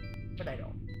 But I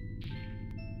don't.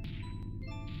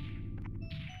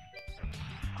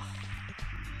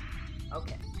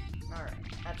 Okay. Alright.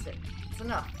 That's it. It's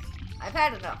enough. I've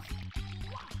had enough.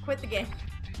 Quit the game.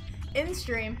 In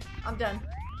stream. I'm done.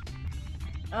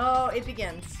 Oh, it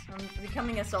begins. I'm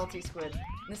becoming a salty squid.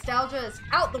 Nostalgia is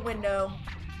out the window.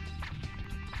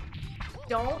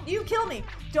 Don't you kill me!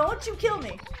 Don't you kill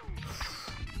me!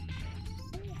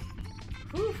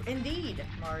 Oof, indeed,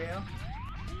 Mario.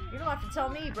 You don't have to tell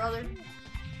me, brother.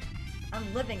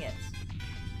 I'm living it.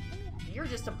 You're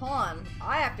just a pawn.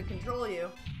 I have to control you.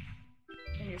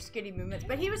 And your skitty movements.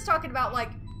 But he was talking about,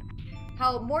 like,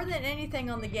 how more than anything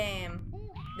on the game,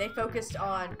 they focused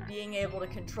on being able to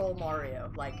control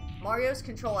Mario. Like, Mario's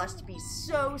control has to be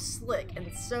so slick and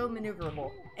so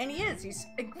maneuverable. And he is. He's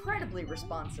incredibly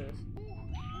responsive.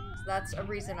 So that's a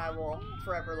reason I will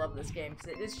forever love this game,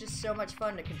 because it is just so much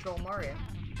fun to control Mario.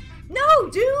 No,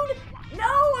 dude!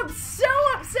 No, I'm so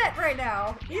upset right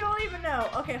now. You don't even know.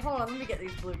 Okay, hold on. Let me get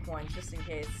these blue coins just in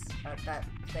case that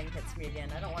thing hits me again.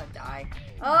 I don't want to die.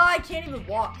 Oh, I can't even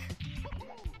walk.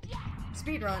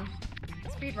 Speedrun.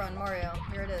 Speedrun, Mario.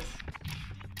 Here it is.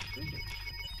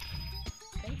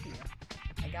 Thank you.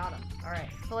 I got him.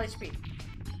 Alright, full HP.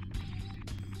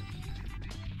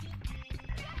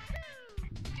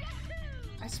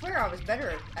 I swear I was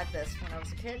better at this when I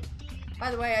was a kid. By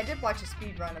the way, I did watch a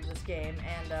speedrun of this game,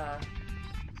 and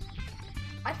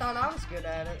I thought I was good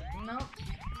at it. No.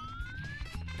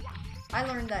 I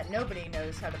learned that nobody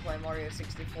knows how to play Mario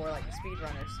 64 like the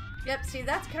speedrunners. Yep, see,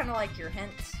 that's kind of like your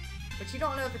hints. But you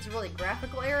don't know if it's a really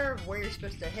graphical error where you're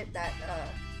supposed to hit that,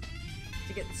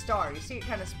 to get the star. You see it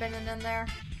kind of spinning in there?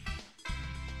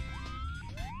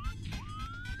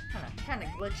 Kind of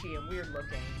glitchy and weird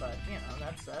looking, but, you know,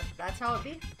 that's how it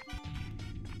be.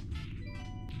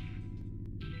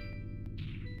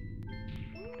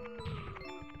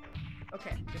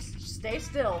 Okay, just stay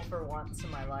still for once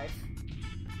in my life.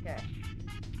 Okay.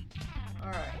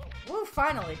 Alright. Woo,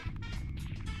 finally!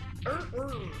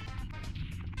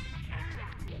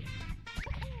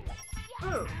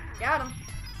 Ooh, got him.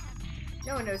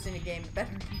 No one knows any game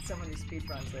better than someone who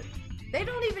speedruns it. They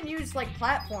don't even use, like,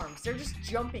 platforms. They're just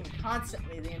jumping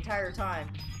constantly the entire time.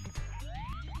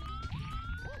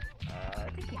 I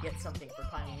think you get something for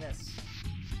climbing this.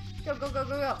 Go, go, go,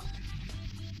 go, go!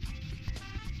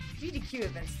 GDQ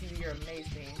events through the year amaze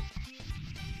me.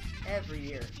 Every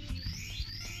year.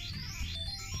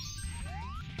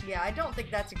 Yeah, I don't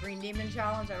think that's a Green Demon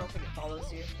challenge. I don't think it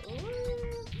follows you.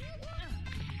 Ooh.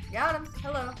 Got him.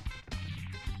 Hello.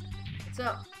 What's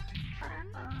up?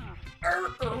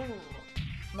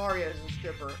 Mario's a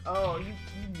stripper. Oh, you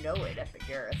know it, Epic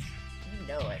Garrus. You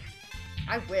know it.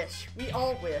 I wish. We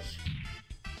all wish.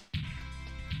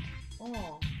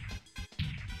 Oh.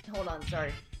 Hold on,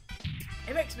 sorry.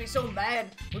 It makes me so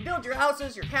mad. We build your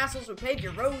houses, your castles, we pave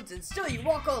your roads, and still you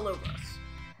walk all over us.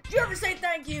 Did you ever say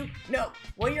thank you? No.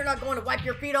 Well, you're not going to wipe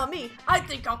your feet on me. I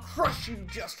think I'll crush you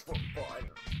just for fun.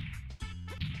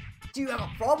 Do you have a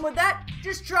problem with that?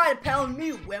 Just try to pound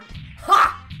me, wimp.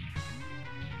 Ha!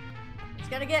 It's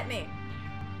gonna get me.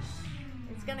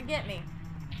 It's gonna get me.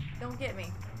 Don't get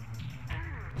me.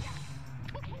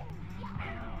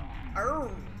 Arr.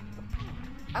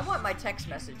 I want my text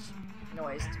message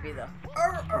noise to be the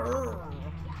arr, arr.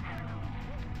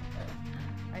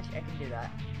 I can do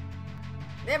that.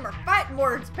 Them are fighting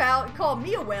words, pal. You call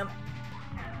me a wimp.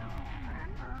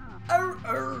 Arr,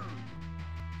 arr.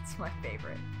 It's my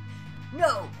favorite.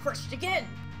 No, crushed again.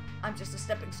 I'm just a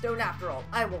stepping stone after all.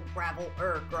 I will grovel.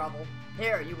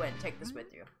 Here, you win. Take this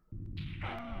with you.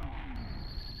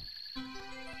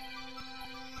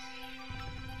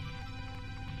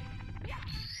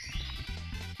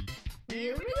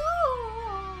 Here we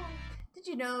go! Did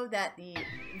you know that the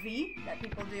V that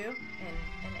people do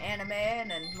in anime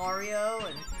and in Mario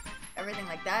and everything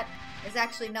like that is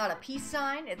actually not a peace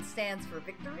sign, it stands for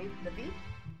victory, the V?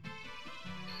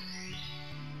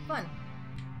 Fun.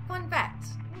 Fun fact.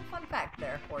 A little fun fact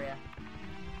there for you.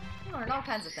 You learn all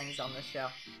kinds of things on this show.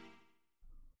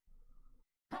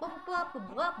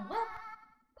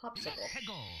 Popsicle.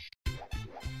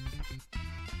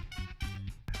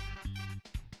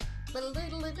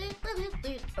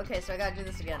 Okay, so I gotta do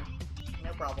this again.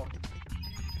 No problem.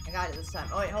 I got it this time.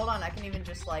 Oh wait, hold on. I can even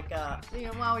just like, you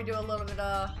know, while we do a little bit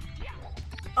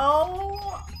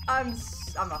oh, I'm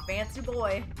a fancy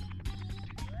boy.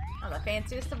 I'm the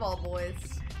fanciest of all boys.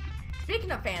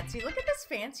 Speaking of fancy, look at this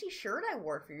fancy shirt I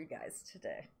wore for you guys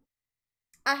today.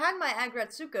 I had my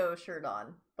Agretsuko shirt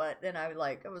on, but then I was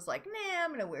like, nah,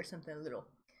 I'm gonna wear something a little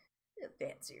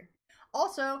fancier.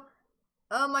 Also,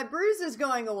 my bruise is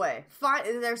going away.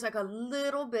 There's like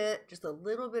just a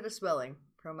little bit of swelling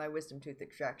from my wisdom tooth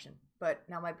extraction. But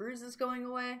now my bruise is going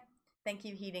away. Thank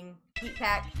you, heat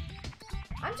pack.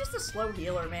 I'm just a slow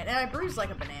healer, man. And I bruise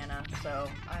like a banana, so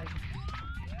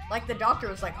like the doctor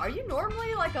was like, are you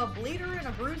normally like a bleeder and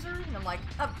a bruiser? And I'm like,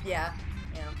 oh, yeah,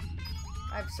 you know,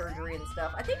 I have surgery and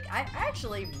stuff. I think I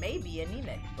actually may be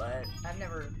anemic, but I've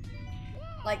never,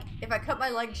 like, if I cut my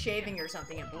leg shaving or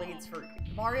something, it bleeds for...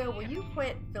 Mario, will you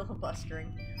quit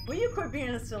filibustering? Will you quit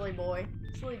being a silly boy?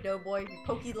 Silly doughboy, you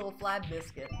pokey little flab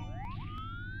biscuit.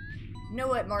 You know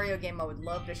what Mario game I would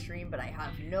love to stream, but I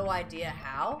have no idea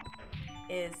how?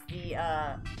 Is the,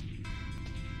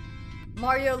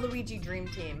 Mario Luigi Dream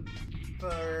Team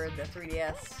for the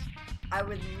 3DS. I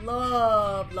would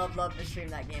love to stream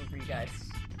that game for you guys.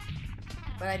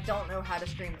 But I don't know how to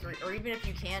stream or even if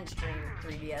you can stream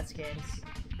 3DS games.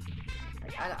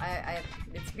 Like,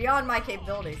 it's beyond my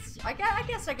capabilities. I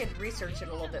guess I could research it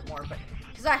a little bit more, but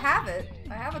because I have it,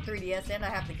 I have a 3DS and I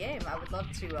have the game. I would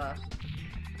love to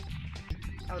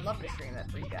stream it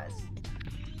for you guys.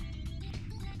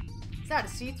 Is that a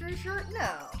see-through shirt?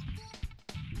 No.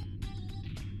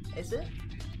 Is it?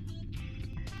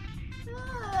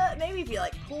 Maybe if you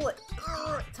like pull it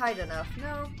tight enough.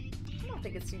 No, I don't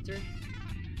think it's see-through.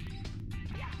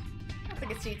 I don't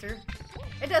think it's see-through.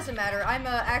 It doesn't matter. I'm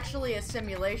actually a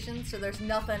simulation, so there's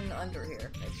nothing under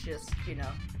here. It's just, you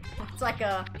know, it's like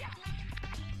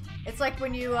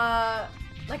when you,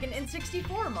 like an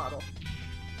N64 model.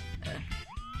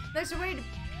 There's a way to,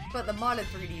 but the modded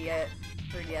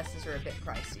 3DSs are a bit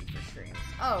pricey for streams.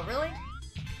 Oh, really?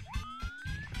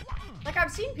 Like,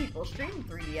 I've seen people stream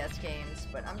 3DS games,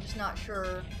 but I'm just not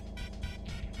sure.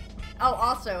 Oh,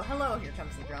 also, hello, here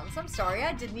comes the drums. I'm sorry,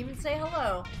 I didn't even say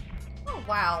hello. Oh,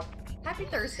 wow. Happy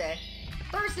Thursday.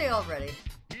 Thursday already.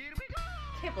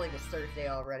 Can't believe it's Thursday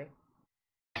already.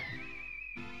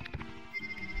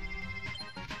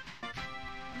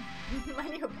 My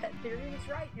Neopet theory was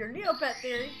right. Your Neopet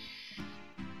theory.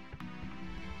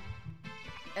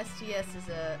 STS is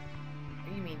a...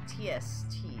 You mean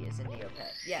TST is a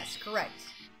Neopet. Yes, correct.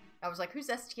 I was like, who's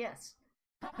STS?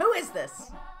 Who is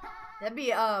this? That'd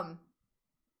be,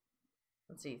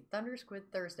 let's see.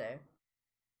 ThunderSquidThursday.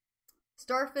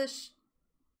 Starfish,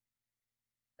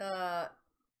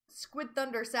 Squid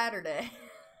Thunder Saturday.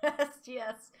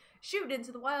 STS. Shoot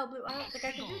into the wild blue. I don't think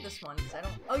I can do this one, because I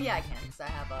don't... Oh, yeah, I can, because I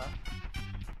have a...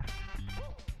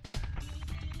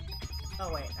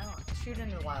 Oh, wait. I don't... Shoot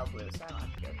into the wild blue, so I don't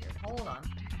have to go here. Hold on.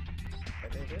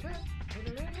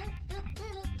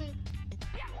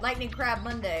 Lightning Crab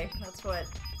Monday. That's what...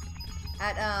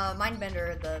 At,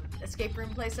 Mindbender, the escape room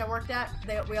place I worked at,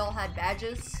 we all had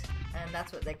badges, and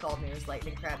that's what they called me, was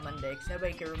Lightning Crab Monday, because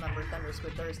nobody could remember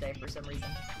ThunderSquidThursday for some reason.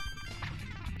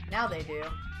 Now they do.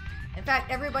 In fact,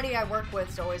 everybody I work with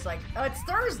is always like, oh, it's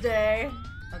Thursday!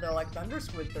 Or they're like,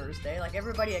 ThunderSquidThursday. Like,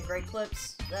 everybody at Great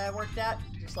Clips that I worked at,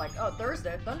 just like, oh,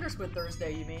 Thursday,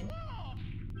 ThunderSquidThursday, you mean?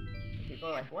 And people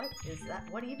are like, what is that?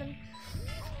 What even?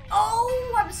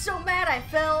 Oh, I'm so mad I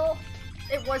fell!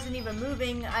 It wasn't even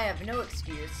moving. I have no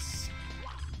excuse.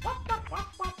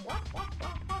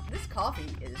 This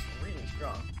coffee is really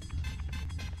strong.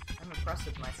 I'm impressed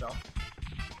with myself.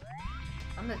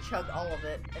 I'm gonna chug all of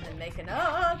it and then make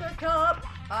another cup.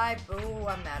 Ooh,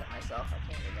 I'm mad at myself. I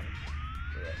can't even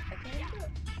do it. I can't even do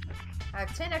it. I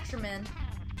have 10 extra men,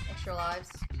 extra lives,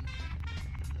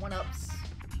 1-ups.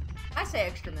 I say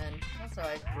extra men. That's how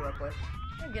I grew up with.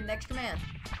 I'm gonna get an extra man.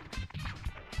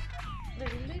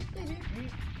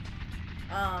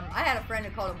 I had a friend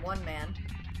who called him One Man.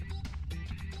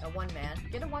 A One Man.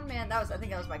 Get a One Man. That was, I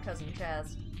think that was my cousin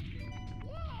Chaz.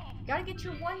 Gotta get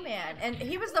your One Man. And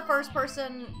he was the first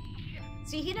person.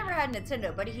 See, he never had a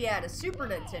Nintendo, but he had a Super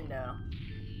Nintendo.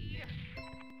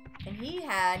 And he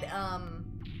had,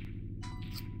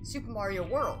 Super Mario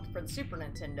World for the Super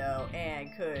Nintendo and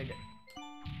could,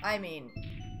 I mean,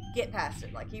 get past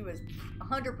it. Like, he was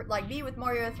 100%, like me with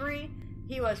Mario 3,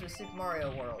 he was with Super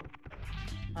Mario World.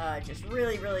 Just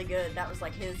really, really good. That was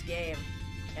like his game.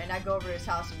 And I'd go over to his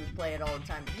house and we'd play it all the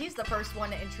time. But he's the first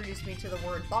one to introduce me to the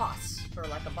word boss for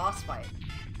like a boss fight.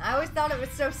 I always thought it was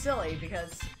so silly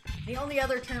because the only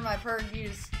other term I've heard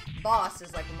use boss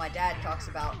is like when my dad talks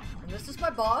about, and this is my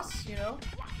boss, you know?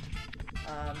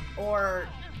 Or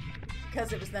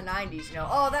because it was the 90s, you know,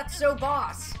 oh, that's so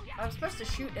boss. I was supposed to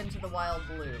shoot into the wild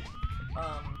blue.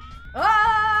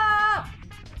 Ah!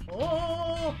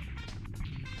 Oh!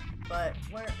 But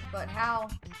how?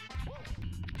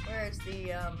 Where is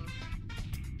the,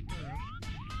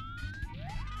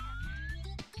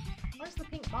 Where's the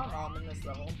pink bomb in this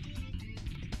level?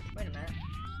 Wait a minute.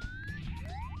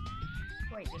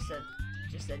 Wait,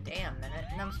 just a damn minute.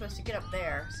 And I'm supposed to get up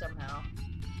there somehow.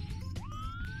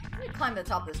 Let me climb the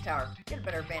top of this tower. Get a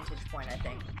better vantage point, I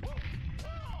think.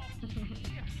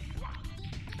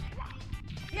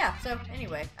 Yeah, so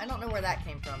anyway, I don't know where that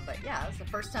came from, but yeah, that's the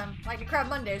first time. Like, Crab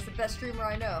Monday is the best streamer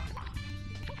I know.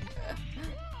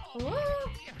 Woo!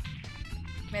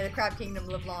 May the Crab Kingdom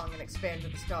live long and expand to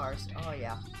the stars. Oh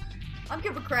yeah. I'm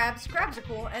good with crabs. Crabs are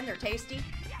cool, and they're tasty.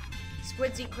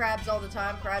 Squids eat crabs all the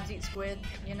time. Crabs eat squid,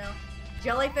 you know?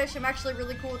 Jellyfish, I'm actually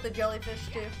really cool with the jellyfish,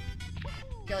 too.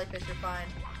 Jellyfish are fine.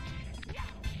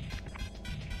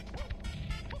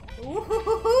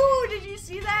 Ooh, did you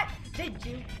see that? Did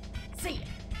you see it?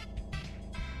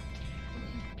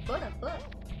 Butt.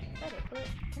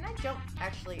 Can I jump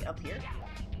actually up here?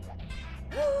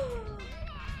 Oh,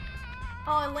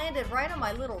 I landed right on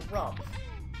my little rump.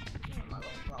 My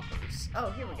little rumpers. Oh,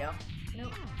 here we go.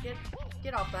 Nope.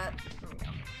 Get off that. There we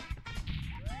go.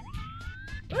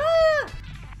 Ah!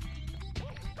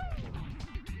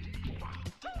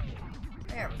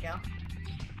 There we go.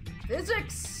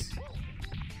 Physics!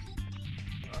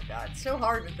 Oh god, it's so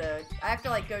hard with the... I have to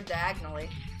like go diagonally.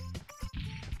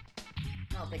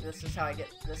 I don't think this is how I get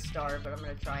this star, but I'm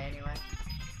gonna try anyway.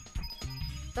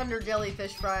 Thunder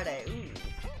Jellyfish Friday. Ooh.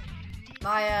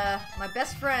 My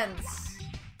best friend's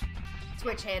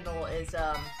Twitch handle is,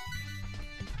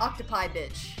 Octopi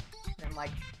Bitch. And I'm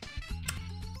like,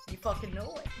 you fucking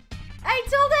know it. Hey,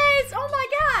 Tildes! Oh my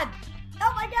god!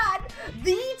 Oh my god!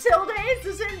 The Tildes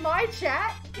is in my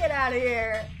chat? Get out of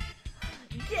here.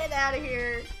 Get out of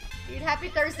here. Dude, happy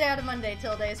Thursday out of Monday,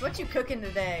 Tildes. What you cooking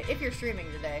today? If you're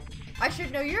streaming today. I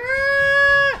should know your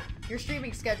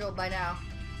streaming schedule by now.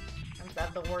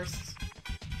 I'm the worst.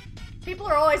 People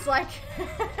are always like,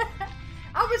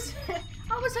 I was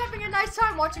having a nice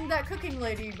time watching that cooking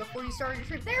lady before you started your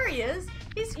stream. There he is.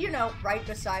 He's, you know, right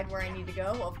beside where I need to go,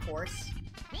 of course.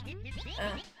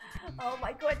 Oh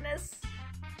my goodness.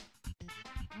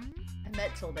 I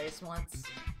met Tildes once.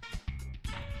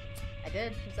 I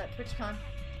did. It was at TwitchCon.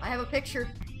 I have a picture.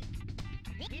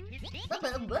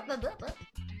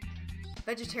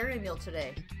 Vegetarian meal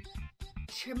today.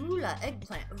 Chermoula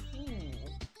eggplant. Ooh.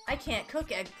 I can't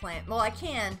cook eggplant. Well, I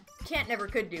can. Never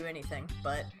could do anything,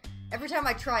 but every time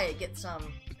I try it gets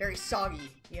very soggy,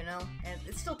 you know? And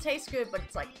it still tastes good, but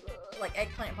it's like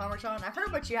eggplant parmesan. I've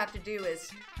heard what you have to do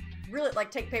is really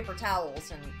like take paper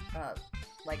towels and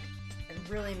and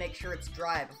really make sure it's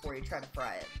dry before you try to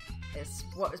fry it. Is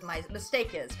what was my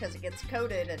mistake is, because it gets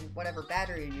coated in whatever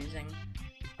batter you're using.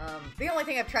 The only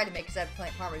thing I've tried to make is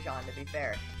eggplant parmesan, to be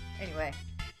fair. Anyway,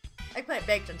 eggplant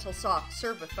baked until soft,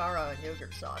 served with farro and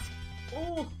yogurt sauce.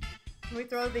 Ooh! Can we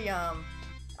throw the,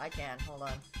 I can, hold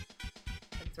on.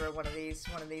 I can throw one of these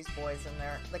boys in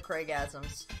there. The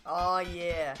Craigasms. Oh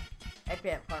yeah!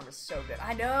 Eggplant parm is so good.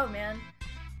 I know, man!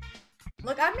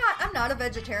 Look, I'm not a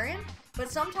vegetarian,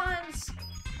 but sometimes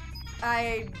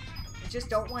I just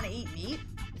don't want to eat meat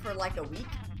for like a week.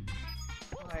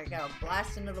 Alright, gotta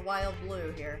blast into the wild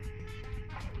blue here.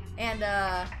 And,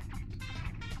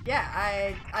 yeah,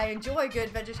 I enjoy good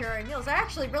vegetarian meals. I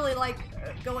actually really like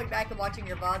going back and watching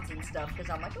your VODs and stuff, because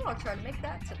I'm like, oh, I'll try to make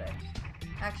that today.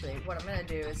 Actually, what I'm gonna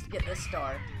do is get this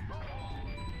star.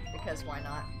 Because why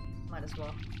not? Might as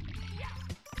well.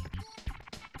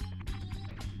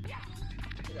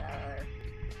 Get out of there.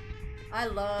 I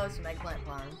love some eggplant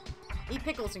parm. Eat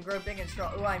pickles and grow big and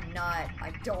strong. Oh, I'm not.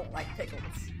 I don't like pickles.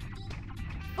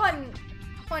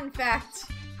 Fun fact.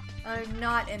 I'm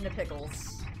not into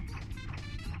pickles.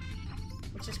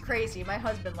 which is crazy. My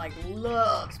husband, like,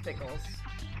 loves pickles.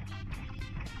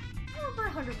 I never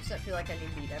 100% feel like I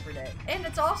need meat every day. And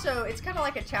it's also, it's kind of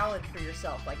like a challenge for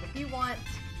yourself. Like, if you want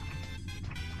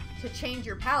to change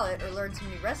your palate or learn some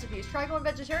new recipes, try going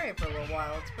vegetarian for a little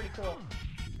while. It's pretty cool.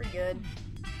 Pretty good.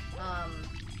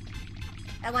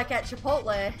 And like at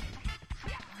Chipotle,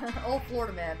 old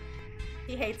Florida man,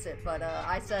 he hates it, but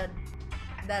I said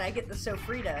that I get the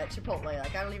sofrita at Chipotle.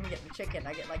 Like, I don't even get the chicken,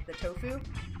 I get like the tofu.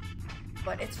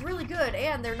 But it's really good,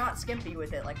 and they're not skimpy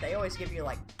with it. Like, they always give you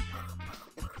like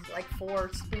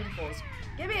 4 spoonfuls.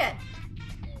 Give me it!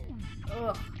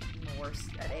 Ugh, I'm the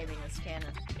worst at aiming this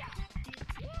cannon.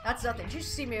 That's nothing. You should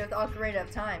see me with Ocarina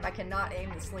of Time. I cannot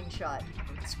aim the slingshot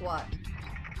with the squat.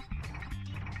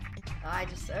 I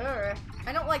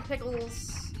don't like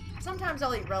pickles. Sometimes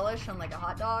I'll eat relish on like a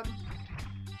hot dog.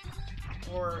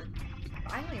 Or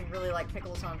I don't even really like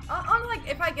pickles on like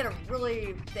if I get a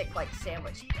really thick like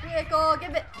sandwich. Pickle,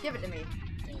 give it to me.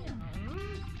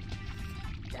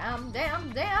 Damn.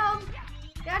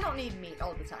 Yeah, I don't need meat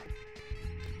all the time.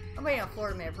 I'm waiting on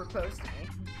Florida Man to propose to me.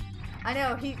 I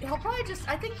know, he'll probably just,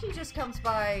 I think he just comes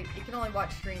by, you can only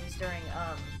watch streams during,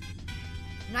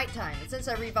 nighttime. And since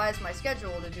I revised my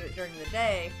schedule to do it during the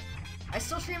day, I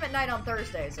still stream at night on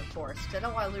Thursdays, of course, because I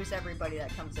don't want to lose everybody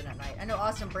that comes in at night. I know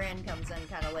Awesome Brand comes in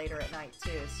kind of later at night,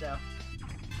 too, so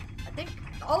I think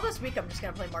all this week I'm just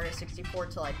going to play Mario 64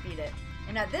 till I beat it.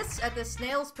 And at this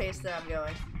snail's pace that I'm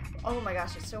going, oh my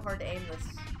gosh, it's so hard to aim this.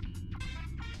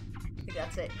 I think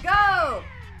that's it. Go!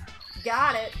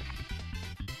 Got it!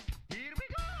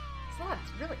 It's a lot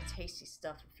of really tasty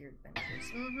stuff with your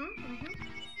adventures.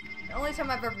 The only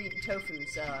time I've ever eaten tofu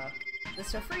is the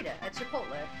sofrita at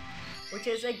Chipotle, which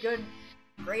is a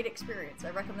great experience.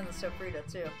 I recommend the sofrita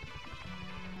too.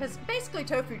 Because basically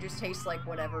tofu just tastes like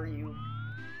whatever you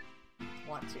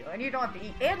want to. And you don't have to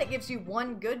eat. And it gives you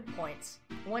 1 good point.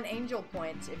 1 angel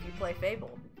point if you play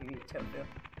Fable, if you eat tofu.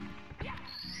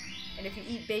 And if you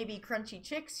eat baby crunchy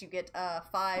chicks, you get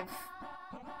 5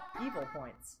 evil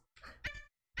points.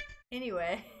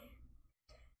 Anyway,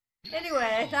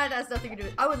 that has nothing to do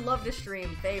with... I would love to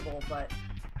stream Fable, but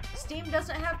Steam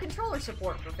doesn't have controller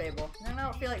support for Fable. And I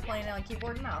don't feel like playing it on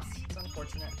keyboard and mouse. It's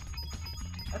unfortunate.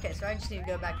 Okay, so I just need to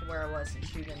go back to where I was and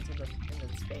shoot into the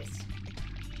space.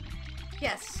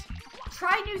 Yes,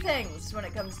 try new things when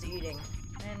it comes to eating.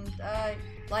 And,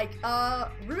 like,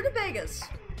 rutabagas.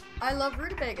 I love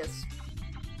rutabagas.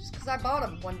 Just because I bought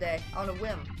them one day on a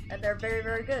whim. And they're very,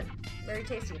 very good. Very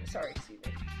tasty. Sorry, excuse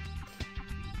me.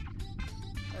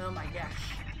 Oh my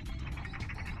gosh.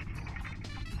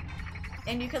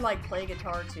 And you can, like, play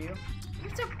guitar, too.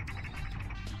 This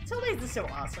is so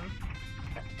awesome.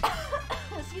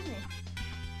 Excuse me.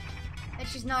 And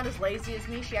she's not as lazy as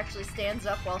me. She actually stands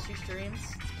up while she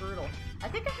streams. It's brutal. I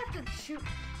think I have to shoot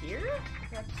here?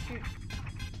 I have to shoot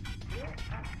here?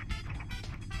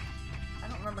 I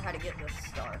don't remember how to get this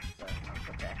star, but that's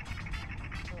okay.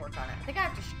 We'll work on it. I think I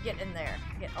have to get in there.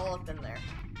 Get all up in there.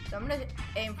 So I'm gonna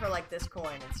aim for, like, this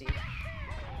coin and see.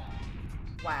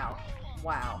 Wow.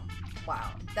 Wow.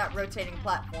 Wow. That rotating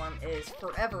platform is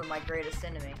forever my greatest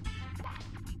enemy.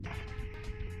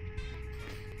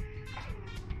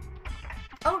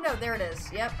 Oh, no, there it is.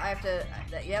 Yep, I have to...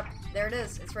 yep, there it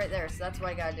is. It's right there, so that's what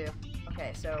I gotta do.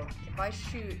 Okay, so if I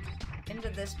shoot into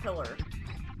this pillar,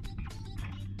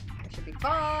 I should be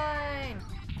fine!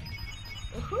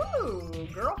 Woohoo!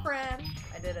 Girlfriend!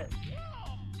 I did it.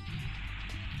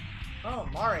 Oh,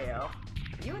 Mario.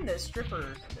 You and the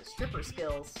stripper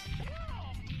skills.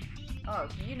 Oh,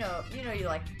 you know you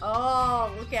like... Oh,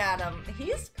 look at him.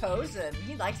 He's posing.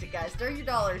 He likes it, guys.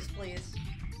 $30, please.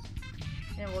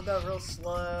 And we'll go real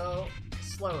slow.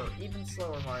 Slower. Even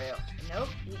slower, Mario. Nope.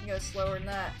 You can go slower than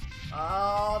that.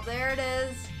 Oh, there it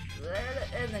is. There it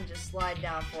is. And then just slide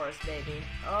down for us, baby.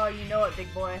 Oh, you know it,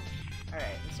 big boy.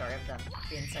 Alright, I'm sorry. I'm done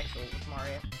being sexual with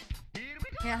Mario.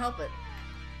 Can't help it.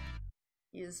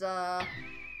 He's the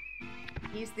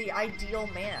ideal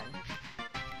man.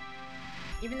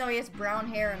 Even though he has brown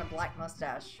hair and a black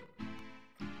mustache.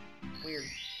 Weird.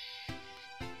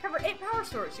 Cover 8 power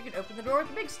swords. You can open the door with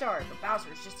the big star, but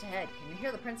Bowser's just ahead. Can you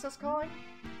hear the princess calling?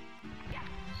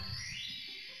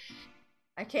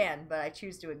 I can, but I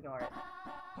choose to ignore it.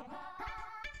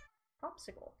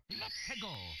 Popsicle.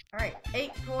 Alright,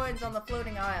 8 coins on the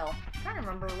floating aisle. I'm trying to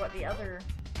remember what the other...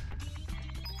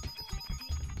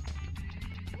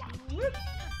 Whoop!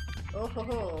 Oh ho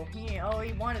ho. He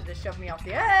wanted to shove me off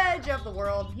the edge of the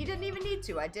world. He didn't even need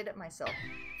to. I did it myself.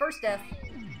 First death.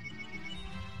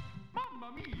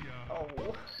 Mamma mia!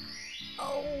 Oh.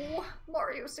 Oh.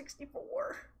 Mario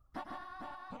 64.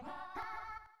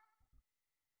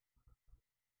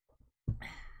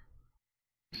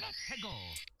 Let's go.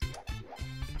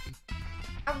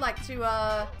 I would like to,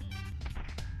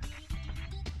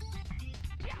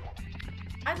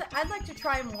 I'd like to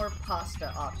try more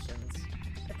pasta options.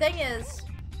 The thing is,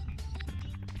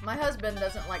 my husband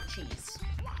doesn't like cheese.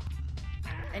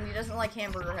 And he doesn't like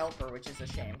Hamburger Helper, which is a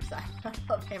shame, because I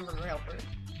love Hamburger Helper.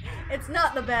 It's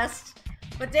not the best,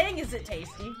 but dang is it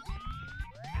tasty.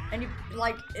 And you,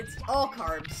 like, it's all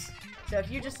carbs. So if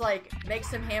you just, like, make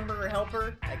some Hamburger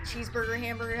Helper, like cheeseburger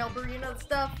Hamburger Helper, you know the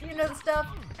stuff,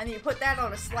 and then you put that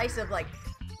on a slice of, like,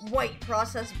 white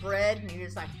processed bread, and you're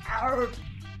just like, argh.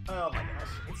 Oh my gosh,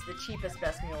 it's the cheapest,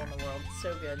 best meal in the world. It's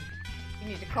so good. You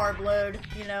need to carb load,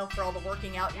 you know, for all the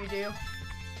working out you do.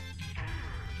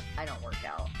 I don't work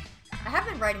out. I have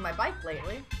been riding my bike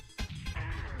lately.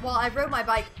 Well, I rode my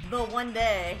bike the one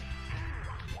day,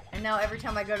 and now every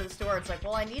time I go to the store, it's like,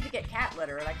 well, I need to get cat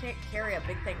litter, and I can't carry a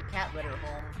big thing of cat litter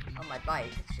home on my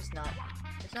bike. It's just not,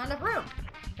 there's not enough room.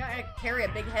 I can't carry a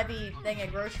big, heavy thing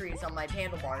of groceries on my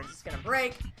handlebars. It's gonna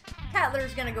break. Cat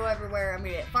litter's gonna go everywhere. I'm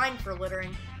gonna get fined for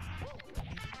littering.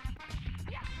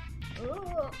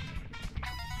 Ooh.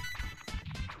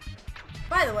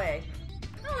 By the way,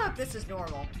 I don't know if this is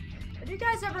normal, but do you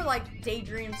guys ever, like,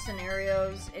 daydream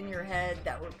scenarios in your head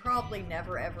that would probably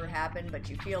never ever happen, but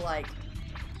you feel like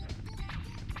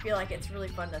it's really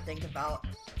fun to think about?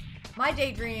 My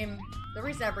daydream, the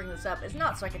reason I bring this up is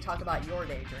not so I can talk about your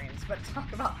daydreams, but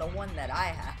talk about the one that I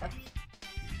have.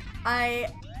 I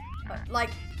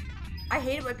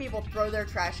hate it when people throw their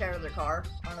trash out of their car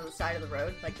onto the side of the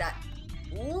road, like that.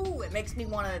 Ooh, it makes me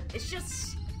want to, it's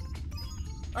just,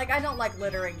 like, I don't like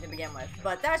littering to begin with,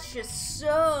 but that's just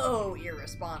so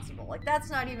irresponsible. Like, that's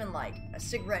not even, like, a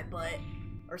cigarette butt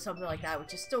or something like that,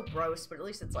 which is still gross, but at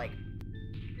least it's, like,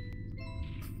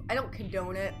 I don't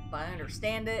condone it, but I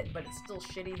understand it, but it's still a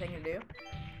shitty thing to do.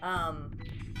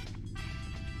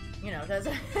 You know,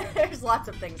 there's lots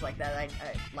of things like that I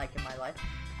like in my life.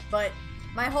 But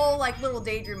my whole, like, little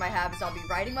daydream I have is I'll be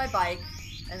riding my bike,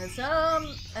 and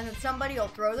then somebody will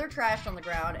throw their trash on the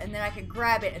ground, and then I can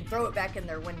grab it and throw it back in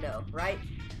their window, right?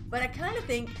 But I kind of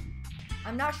think,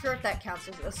 I'm not sure if that counts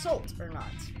as assault or not.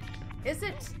 Is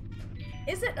it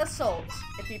assault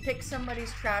if you pick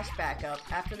somebody's trash back up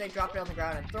after they drop it on the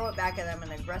ground and throw it back at them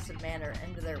in an aggressive manner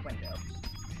into their window?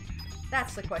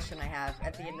 That's the question I have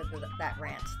at the end of that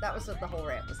rant. That was what the whole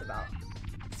rant was about.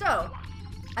 So,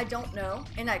 I don't know,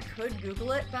 and I could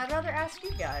Google it, but I'd rather ask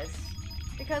you guys.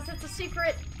 Because it's a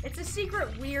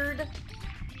secret weird,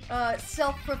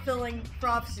 self-fulfilling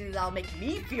prophecy that'll make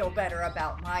me feel better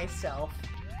about myself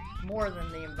more than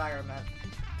the environment.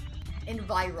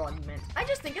 I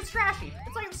just think it's trashy.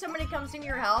 It's like if somebody comes into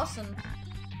your house and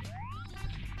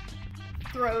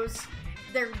throws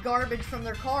their garbage from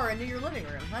their car into your living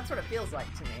room. That's what it feels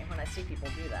like to me when I see people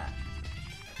do that.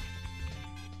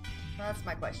 That's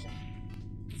my question.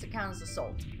 Does it count as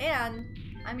assault? And,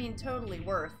 I mean, totally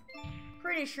worth.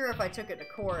 Pretty sure if I took it to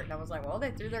court and I was like, well, they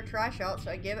threw their trash out,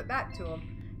 so I gave it back to them,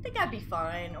 I think I'd be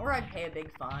fine, or I'd pay a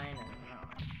big fine, and I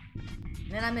don't know.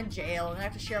 And then I'm in jail, and I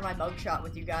have to share my mugshot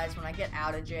with you guys when I get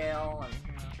out of jail, and,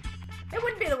 you know. It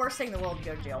wouldn't be the worst thing in the world to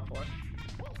go to jail for.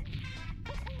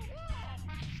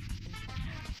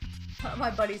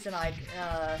 My buddies and I,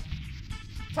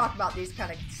 talk about these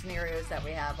kind of scenarios that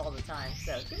we have all the time,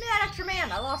 so give me that extra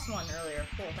man, I lost one earlier.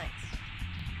 Cool, thanks.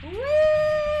 Woo!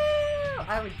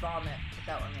 I would vomit if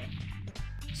that were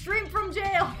me. Stream from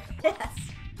jail! Yes!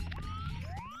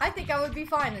 I think I would be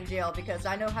fine in jail because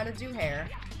I know how to do hair.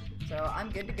 So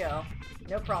I'm good to go.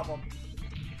 No problem.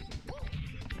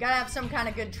 You gotta have some kind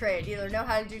of good trade. Either know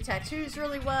how to do tattoos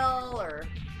really well, or,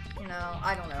 you know,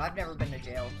 I don't know. I've never been to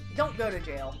jail. Don't go to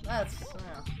jail. That's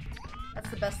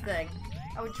the best thing.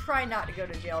 I would try not to go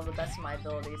to jail to the best of my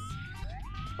abilities.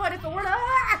 But if it were to...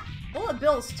 Ah! Bullet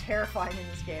Bill's terrifying in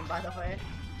this game, by the way.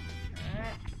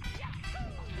 Alright.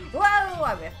 Whoa!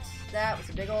 I whiffed. That was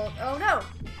a big old... Oh no!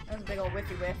 That was a big old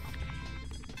whiffy whiff.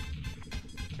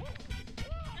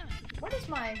 What is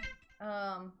my...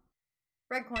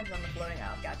 red coins on the floating...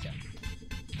 Oh, gotcha.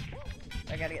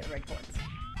 I gotta get the red coins.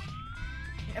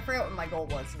 I forgot what my goal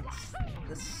was in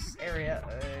this area.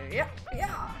 Yeah,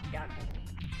 got it.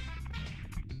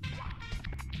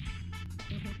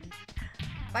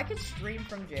 If I could stream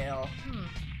from jail,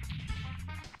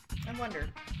 I wonder.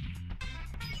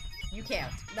 You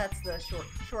can't. That's the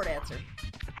short answer.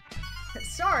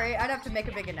 Sorry, I'd have to make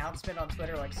a big announcement on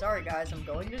Twitter like, sorry guys, I'm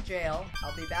going to jail.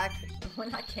 I'll be back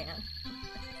when I can.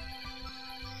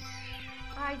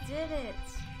 I did it!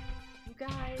 You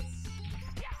guys.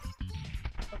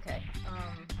 Okay,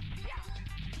 alright.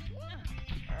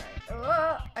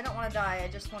 I don't want to die, I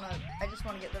just want to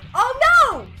get the- Oh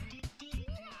no!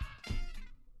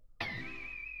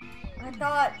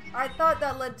 I thought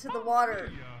that led to the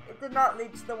water. It did not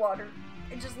lead to the water.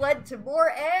 It just led to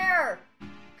more air.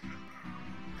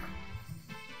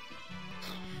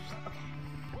 Okay,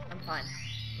 I'm fine.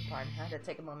 I'm fine. I had to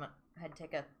take a moment. I had to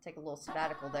take a little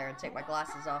sabbatical there and take my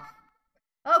glasses off.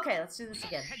 Okay, let's do this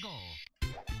again.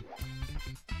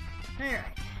 Alright.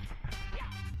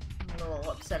 I'm a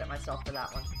little upset at myself for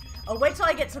that one. Oh, wait till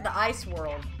I get to the ice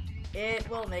world. It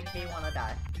will make me want to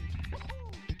die.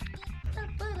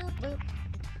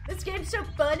 This game's so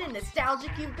fun and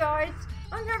nostalgic, you guys.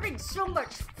 I'm having so much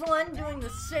fun doing the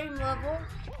same level.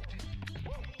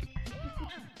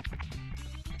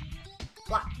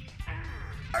 What?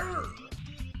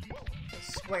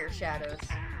 Square shadows.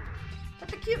 But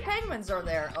the cute penguins are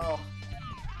there. Oh.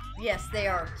 Yes, they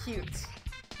are cute.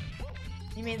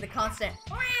 You mean the constant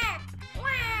wah,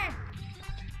 wah.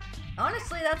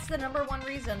 Honestly, that's the #1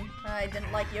 reason I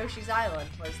didn't like Yoshi's Island,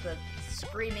 was the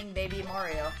screaming baby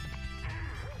Mario.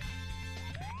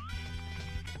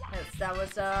 Yes, that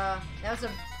was a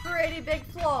pretty big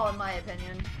flaw in my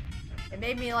opinion. It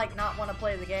made me like not want to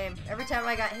play the game. Every time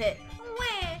I got hit,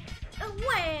 wah,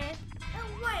 wah,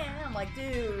 wah. I'm like,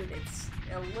 dude, it's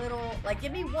a little, like,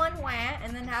 give me one wah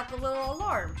and then have the little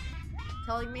alarm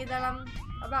telling me that I'm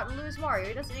about to lose Mario.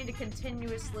 He doesn't need to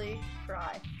continuously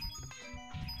cry.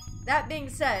 That being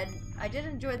said, I did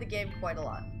enjoy the game quite a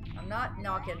lot. I'm not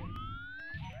knocking.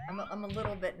 I'm a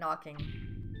little bit knocking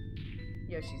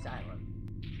Yoshi's Island.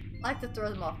 I like to throw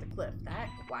them off the cliff. That,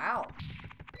 wow.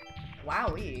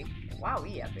 Wowee.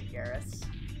 Wowee, Epic Garrus.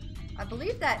 I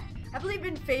believe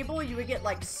in Fable you would get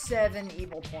like 7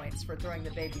 evil points for throwing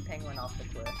the baby penguin off the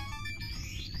cliff.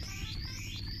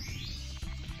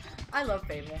 I love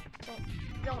Fable.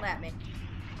 Don't at me.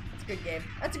 It's a good game.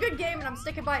 That's a good game and I'm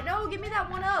sticking by it. No, give me that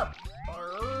one up.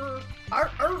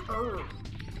 Alright,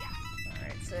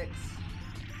 6.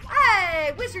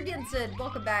 Hey, Wizard Yensid!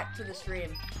 Welcome back to the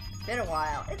stream. Been a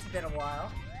while. It's been a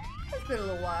while. It's been a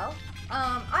little while.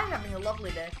 I'm having a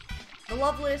lovely day. The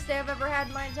loveliest day I've ever had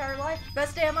in my entire life.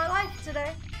 Best day of my life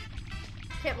today.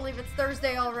 Can't believe it's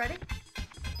Thursday already.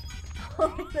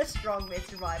 Only the strong may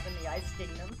survive in the Ice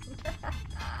Kingdom.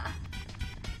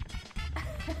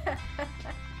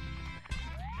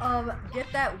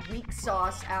 Get that weak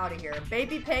sauce out of here.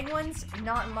 Baby penguins,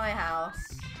 not in my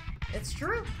house. It's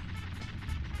true.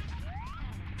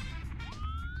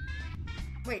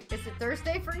 Wait, is it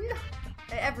Thursday for you?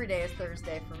 Every day is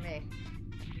Thursday for me.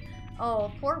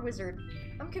 Oh, poor Wizard.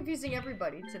 I'm confusing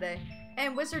everybody today.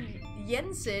 And Wizard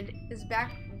Yensid is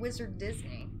back Wizard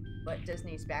Disney, but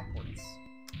Disney's backwards.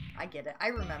 I get it. I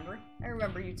remember. I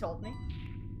remember you told me.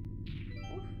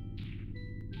 Oof.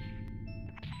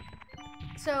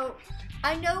 So,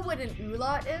 I know what an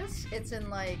oolot is. It's in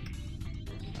like...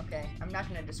 Okay, I'm not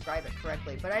going to describe it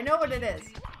correctly, but I know what it is.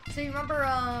 So you remember,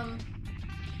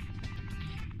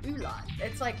 oolot.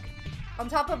 It's like on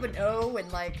top of an O in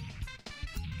like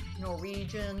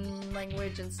Norwegian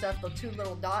language and stuff, the 2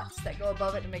 little dots that go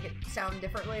above it to make it sound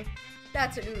differently.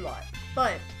 That's an oolot.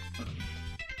 But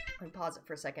let me pause it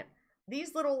for a second.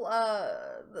 These little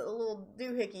the little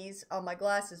doohickeys on my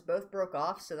glasses both broke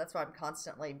off, so that's why I'm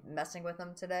constantly messing with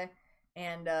them today.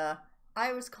 And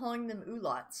I was calling them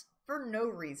oolots for no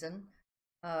reason.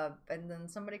 And then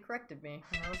somebody corrected me,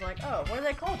 and I was like, oh, what are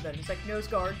they called then? It's like nose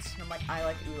guards. And I'm like, I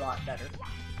like oolot better.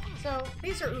 So,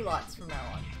 these are oolots from now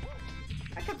on.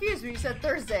 I confused when you said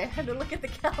Thursday. I had to look at the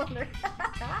calendar.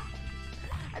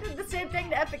 I did the same thing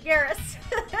to Epic Garrus.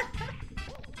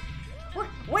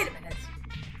 Wait a minute.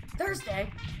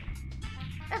 Thursday?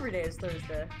 Every day is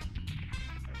Thursday.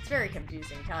 It's very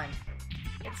confusing time.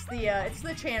 It's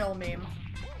the channel meme.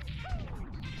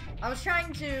 I was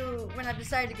trying to, when I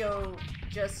decided to go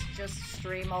just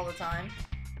stream all the time,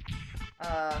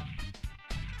 I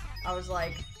was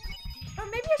like, oh,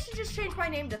 maybe I should just change my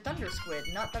name to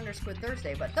ThunderSquid, not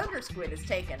ThunderSquidThursday, but ThunderSquid is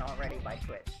taken already by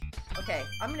Twitch. Okay,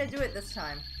 I'm gonna do it this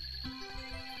time.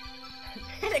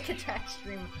 Panic attack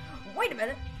stream. Wait a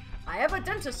minute, I have a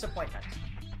dentist appointment.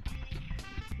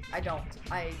 I don't.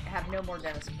 I have no more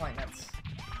dentist appointments.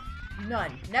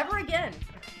 None. Never again,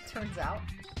 turns out.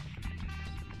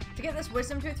 To get this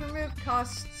wisdom tooth removed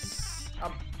costs,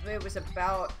 it was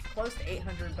about close to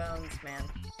 800 bones, man.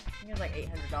 I think it was like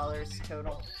 $800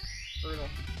 total. Brutal.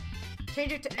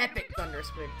 Change it to Epic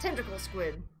ThunderSquid. Tentacle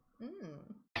Squid.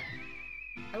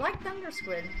 I like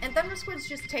ThunderSquid. And ThunderSquid's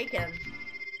just taken.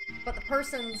 But the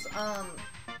person's,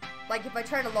 like if I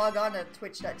try to log on to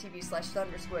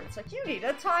twitch.tv/ThunderSquid, it's like, you need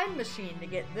a time machine to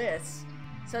get this.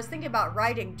 So I was thinking about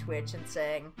writing Twitch and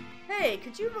saying, hey,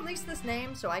 could you release this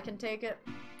name so I can take it?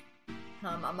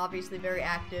 I'm obviously very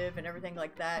active and everything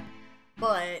like that,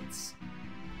 but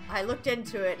I looked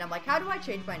into it and I'm like, how do I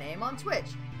change my name on Twitch?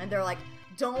 And they're like,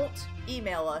 don't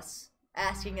email us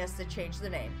asking us to change the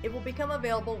name. It will become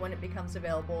available when it becomes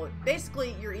available.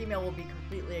 Basically, your email will be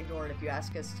completely ignored if you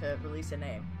ask us to release a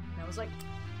name. And I was like,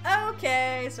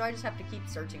 okay, so I just have to keep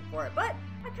searching for it. But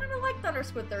I kind of like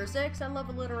ThunderSquidThursday because I love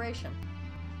alliteration.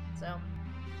 So,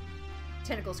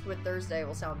 Tentacle Squid Thursday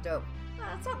will sound dope.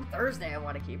 It's not the Thursday I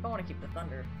want to keep. I want to keep the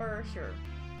Thunder, for sure.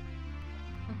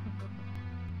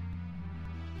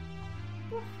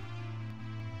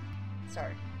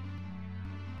 Sorry.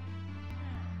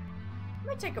 I'm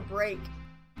gonna take a break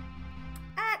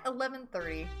at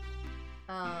 11:30.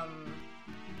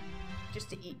 Just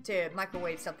to eat, to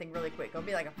microwave something really quick. It'll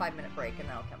be like a 5-minute break and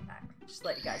then I'll come back. Just to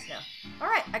let you guys know.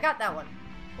 Alright, I got that one.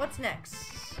 What's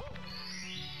next?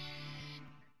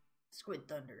 Squid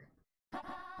Thunder.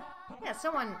 Yeah,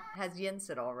 someone has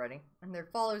Yensid already. And they're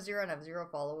follow 0 and have 0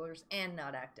 followers and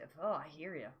not active. Oh, I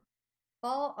hear ya.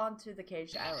 Fall onto the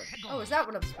caged island. Oh, is that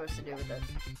what I'm supposed to do with it?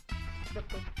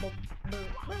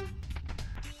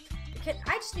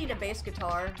 I just need a bass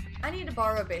guitar. I need to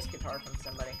borrow a bass guitar from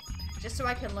somebody. Just so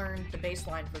I can learn the bass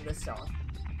line for this song.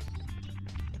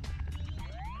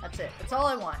 That's it. That's all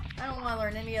I want. I don't want to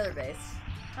learn any other bass.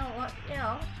 I don't want, you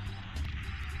know.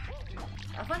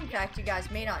 A fun fact you guys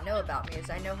may not know about me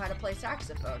is I know how to play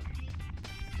saxophone.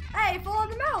 Hey, full in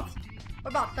the mouth!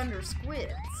 What about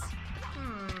ThunderSquids?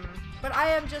 But I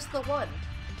am just the one.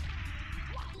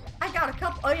 I got a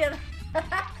couple. Oh yeah,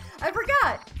 I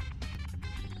forgot.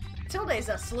 Tilde's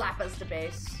a slappers to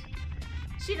bass.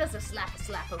 She does a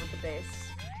slapper with the bass.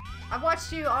 I've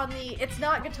watched you on the. It's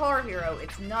not Guitar Hero.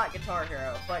 It's not Guitar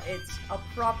Hero, but it's a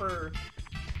proper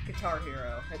Guitar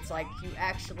Hero. It's like you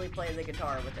actually play the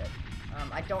guitar with it.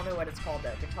 I don't know what it's called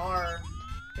though. Guitar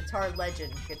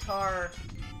Legend,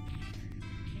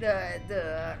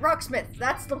 the Rocksmith.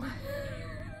 That's the one.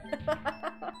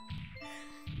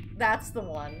 That's the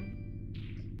one.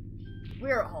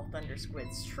 We're all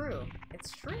ThunderSquids. True.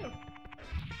 It's true.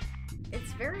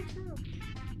 It's very true.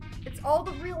 It's all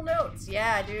the real notes.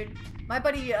 Yeah, dude. My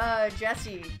buddy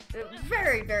Jesse,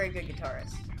 very, very good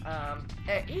guitarist.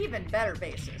 Even better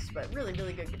bassist, but really,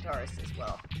 really good guitarist as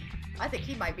well. I think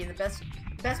he might be the best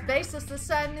bassist this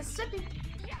side of Mississippi.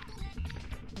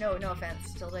 No offense,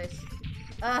 still days.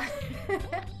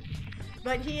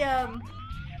 But he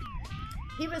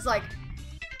was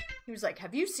like,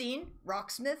 have you seen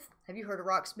Rocksmith? Have you heard of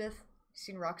Rocksmith?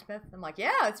 Seen Rocksmith? I'm like,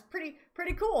 yeah, it's pretty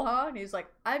cool, huh? And he's like,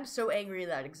 I'm so angry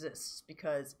that exists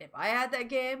because if I had that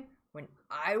game when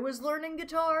I was learning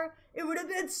guitar, it would have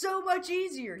been so much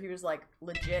easier. He was like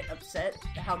legit upset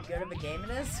at how good of a game it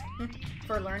is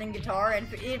for learning guitar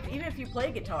and even if you play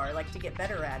guitar, like to get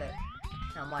better at it.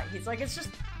 And I'm like, he's like, it's just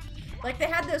like they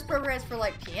had those programs for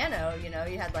like piano, you know,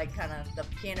 you had like kind of the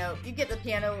piano, you get the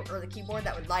piano or the keyboard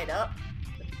that would light up,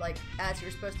 like as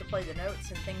you're supposed to play the notes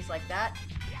and things like that.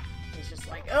 He's just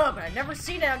like, oh, but I've never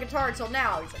seen it on guitar until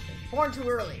now. He's like, born too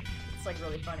early. It's like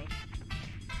really funny.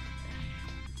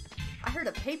 I heard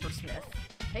a papersmith.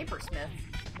 Papersmith?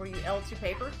 Were you L2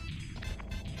 paper?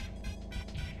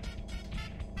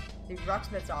 Dude,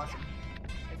 Rocksmith's awesome.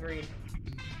 Agreed.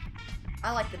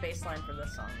 I like the bass line for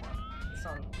this song though. This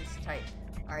song is tight.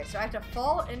 Alright, so I have to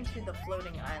fall into the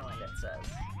floating island, it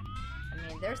says. I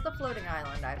mean, there's the floating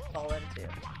island I fall into.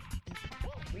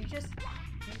 We just...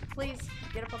 Please,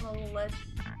 get up on the little ledge.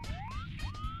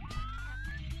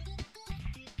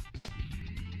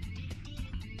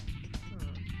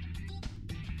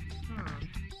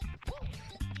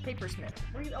 Papersmith.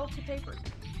 Where are you L2 paper?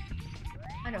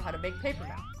 I know how to make paper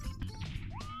now.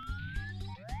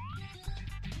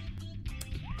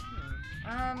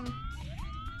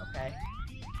 Okay.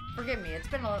 Forgive me, it's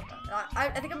been a...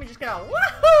 I think I'm just gonna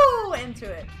woohoo into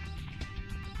it.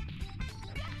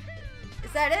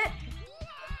 Is that it?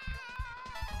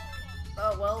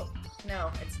 Oh, well,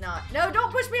 no, it's not. No,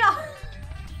 don't push me off!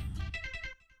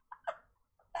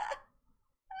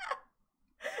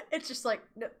 It's just like,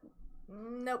 no,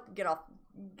 nope, get off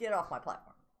my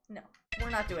platform. No, we're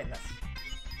not doing this.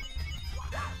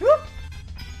 Whoop!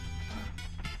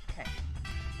 Okay.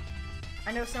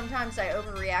 I know sometimes I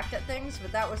overreact at things,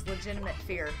 but that was legitimate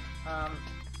fear.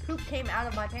 Poop came out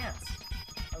of my pants.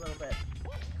 A little bit.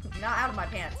 Not out of my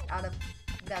pants, out of...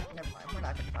 That, never mind, we're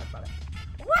not gonna talk about it.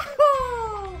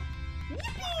 Woohoo!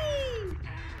 Yippee!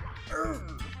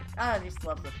 I just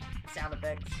love the sound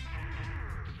effects.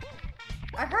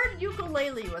 I heard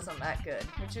ukulele wasn't that good,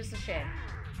 which is a shame.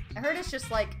 I heard it's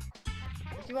just like,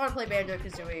 if you want to play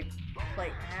Banjo-Kazooie,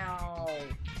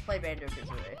 play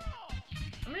Banjo-Kazooie.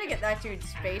 I'm gonna get that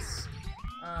dude's face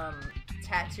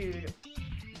tattooed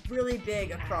really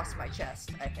big across my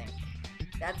chest, I think.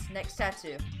 That's next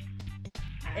tattoo.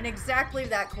 In exactly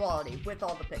that quality, with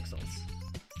all the pixels.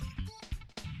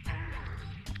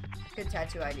 Good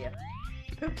tattoo idea.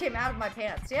 Poop came out of my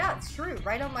pants. Yeah, it's true.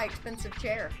 Right on my expensive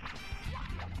chair.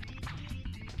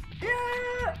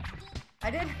 Yeah! I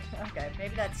did... Okay,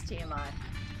 maybe that's TMI.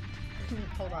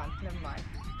 Hold on, never mind.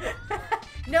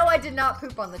 No, I did not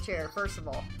poop on the chair, first of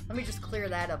all. Let me just clear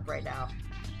that up right now.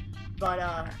 But,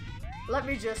 let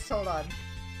me just... Hold on.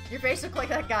 Your face look like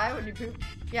that guy when you poop?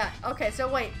 Yeah, okay, so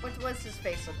wait. What's his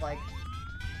face look like?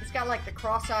 It's got, like, the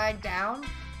cross-eyed down,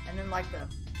 and then, like, the...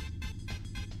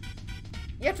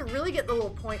 You have to really get the little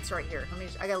points right here.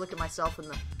 I gotta look at myself in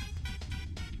the...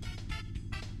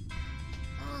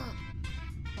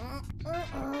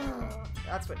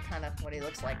 That's what he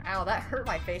looks like. Ow, that hurt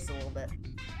my face a little bit.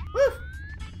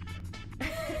 Woo!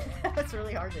 That's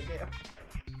really hard to do.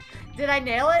 Did I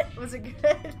nail it? Was it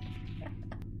good?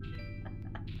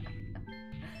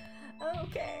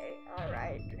 Okay,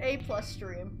 alright. A+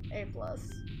 stream. A+.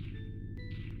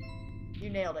 You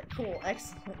nailed it. Cool.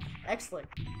 Excellent. Excellent.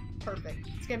 Perfect.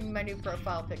 It's gonna be my new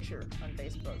profile picture on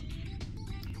Facebook.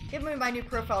 Give me my new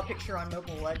profile picture on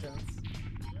Mobile Legends.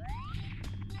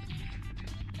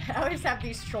 I always have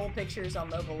these troll pictures on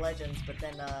Mobile Legends, but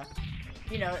then,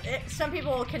 you know, some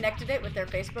people connected it with their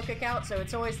Facebook account, so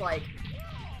it's always like,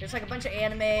 there's like a bunch of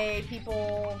anime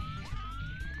people,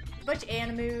 a bunch of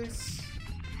animus.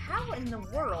 How in the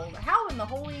world, how in the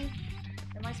holy,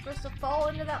 am I supposed to fall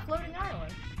into that floating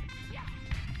island?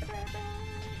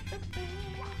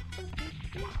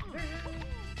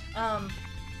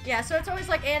 Yeah, so it's always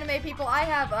like anime people. I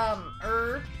have,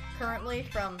 currently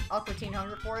from Aqua Teen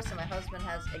Hunger Force, and my husband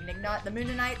has Ignignot, the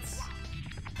Moonanites.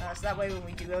 So that way when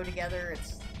we do go together,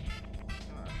 it's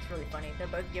really funny. They're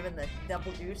both given the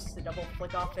double deuce, the double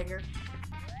flick-off figure.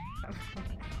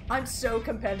 I'm so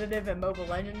competitive in Mobile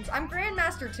Legends. I'm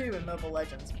Grandmaster 2 in Mobile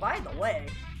Legends, by the way,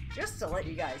 just to let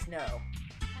you guys know.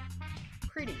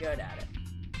 Pretty good at it.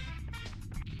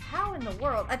 How in the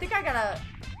world? I think I gotta...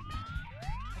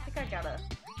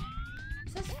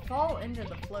 It says fall into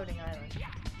the floating island.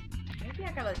 Maybe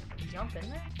I gotta jump in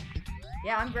there?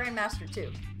 Yeah, I'm Grandmaster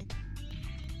 2.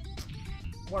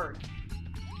 Word.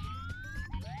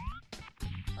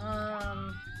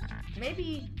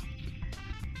 Maybe...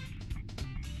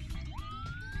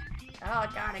 Oh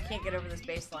god, I can't get over this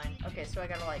baseline. Okay, so I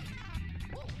gotta like...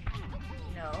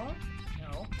 No.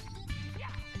 No.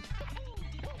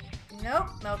 Nope.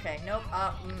 Okay, nope.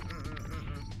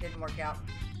 Didn't work out.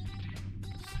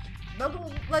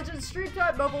 Mobile Legends stream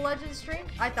time? Mobile Legends stream?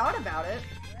 I thought about it.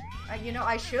 You know,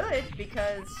 I should,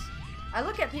 because I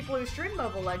look at people who stream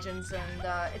Mobile Legends, and,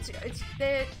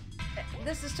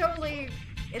 this is totally...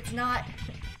 It's not...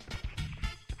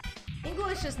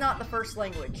 English is not the first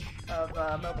language of,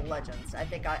 Mobile Legends. I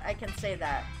think I can say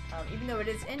that. Even though it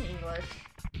is in English,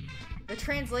 the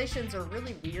translations are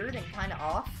really weird and kind of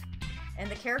off. And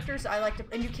the characters I like to...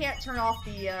 And you can't turn off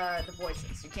the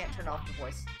voices. You can't turn off the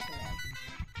voice command.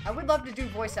 I would love to do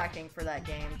voice acting for that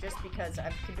game, just because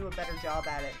I could do a better job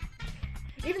at it.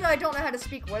 Even though I don't know how to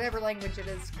speak whatever language it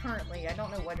is currently, I don't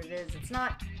know what it is. It's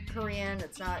not Korean,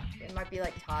 it's not... It might be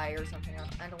like Thai or something.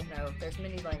 I don't know. There's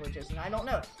many languages, and I don't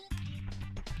know it.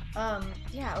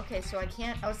 Yeah, okay, so I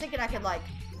can't... I was thinking I could, like,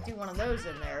 do one of those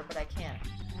in there, but I can't.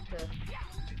 I have to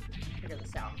figure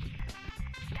this out.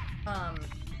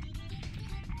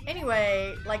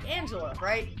 Anyway, like Angela,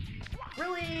 right?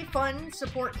 Really fun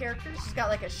support character. She's got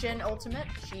like a Shin ultimate.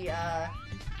 She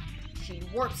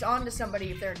warps onto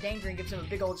somebody if they're in danger and gives them a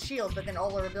big old shield, but then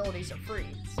all her abilities are free.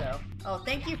 So, oh,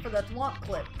 thank you for the Thwomp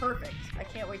clip. Perfect. I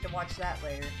can't wait to watch that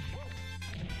later.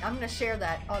 I'm gonna share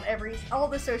that on all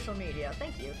the social media.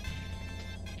 Thank you.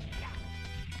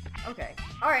 Okay.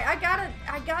 Alright, I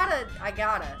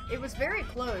gotta. It was very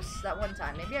close that one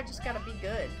time. Maybe I just gotta be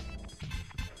good.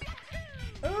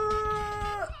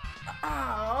 Oh,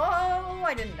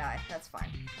 I didn't die. That's fine.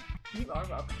 You are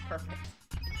welcome. Perfect.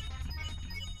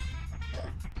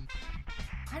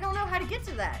 I don't know how to get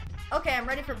to that. Okay, I'm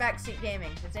ready for backseat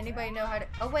gaming. Does anybody know how to...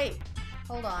 Oh, wait.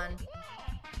 Hold on.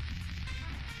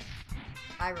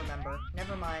 I remember.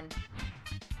 Never mind.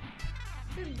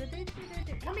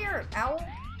 Come here, owl.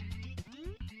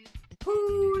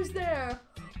 Who's there?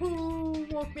 Who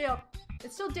woke me up?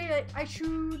 It's still daylight. I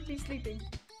should be sleeping.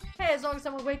 Hey, as long as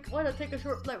I'm awake, why not take a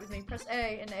short flight with me? Press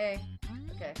A and A.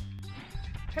 Okay.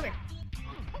 Come here.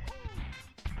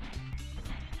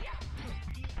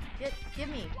 Give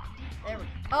me. There we go.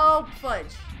 Oh,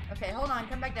 fudge. Okay, hold on.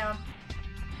 Come back down.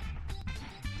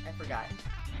 I forgot.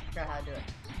 Forgot how to do it.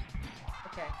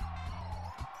 Okay.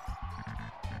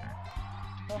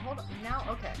 Well, hold on. Now,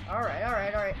 okay. Alright,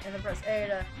 alright, alright. And then press A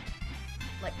to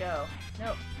let go.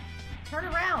 No. Turn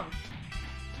around.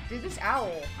 Dude, this owl.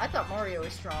 I thought Mario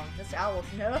was strong. This owl.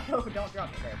 No, don't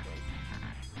drop me there, please.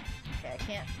 Okay, I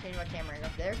can't change my camera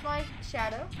enough. There's my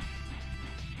shadow.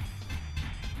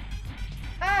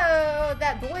 Oh,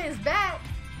 that boy is back.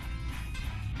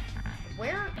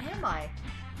 Where am I?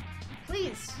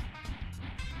 Please.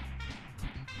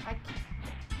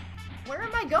 Where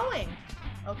am I going?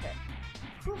 Okay.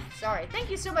 Whew, sorry.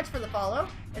 Thank you so much for the follow.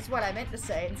 Is what I meant to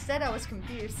say. Instead, I was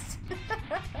confused.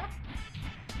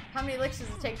 How many licks does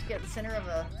it take to get the center of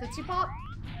a Tootsie Pop?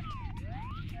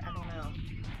 I don't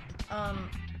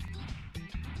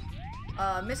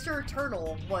know. Mr.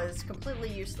 Turtle was completely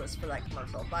useless for that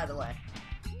commercial, by the way.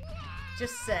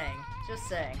 Just saying. Just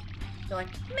saying. They're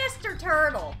like, Mr.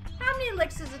 Turtle, how many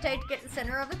licks does it take to get the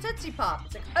center of a Tootsie Pop?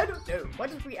 It's like, I don't know. Why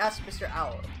did we ask Mr.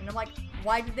 Owl? And I'm like,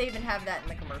 why did they even have that in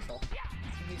the commercial?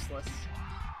 It's useless.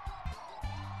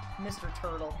 Mr.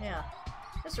 Turtle, yeah.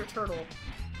 Mr. Turtle,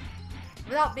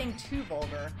 without being too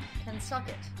vulgar, can suck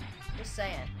it. Just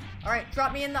saying. Alright,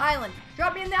 drop me in the island.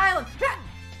 Drop me in the island.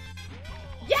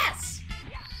 Yes!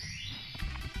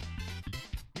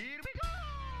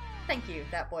 Thank you.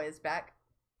 That boy is back.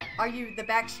 Are you the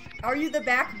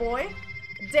back boy?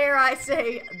 Dare I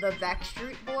say the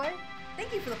Backstreet Boy?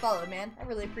 Thank you for the follow, man. I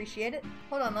really appreciate it.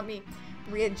 Hold on, let me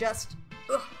readjust.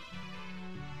 Ugh.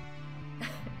 You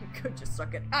could just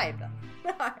suck it. I am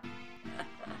done.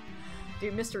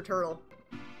 Dude, Mr. Turtle.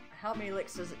 How many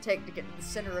licks does it take to get to the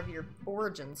center of your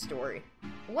origin story?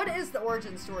 What is the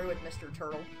origin story with Mr.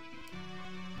 Turtle?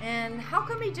 And how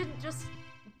come he didn't just,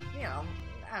 you know,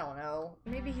 I don't know.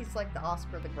 Maybe he's like the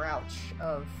Oscar the Grouch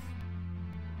of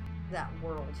that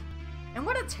world. And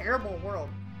what a terrible world.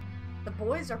 The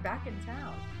boys are back in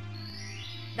town.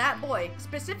 That boy,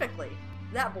 specifically,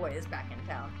 that boy is back in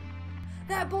town.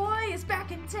 That boy is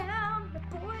back in town. The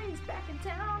boy is back in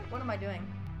town. What am I doing?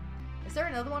 Is there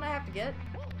another one I have to get?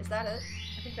 Is that it?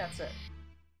 I think that's it.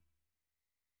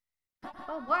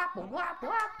 Oh, whap, whap,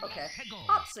 whap. Okay.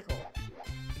 Popsicle.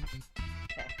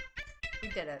 Okay. We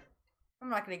did it. I'm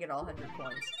not gonna get all 100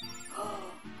 coins.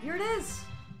 Here it is!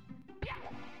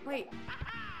 Wait.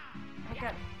 I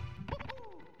got...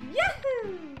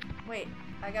 Yahoo! Wait,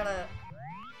 I gotta...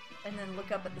 And then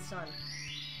look up at the sun.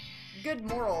 Good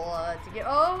moral, to get...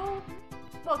 Oh!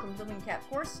 Welcome to Wing Cap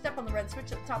Course. Step on the red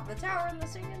switch at the top of the tower and the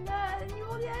sing and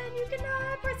you can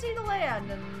proceed to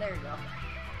land. And there you go.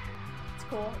 It's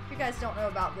cool. If you guys don't know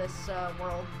about this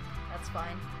world, that's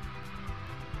fine.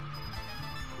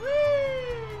 Woo!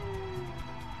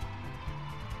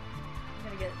 I'm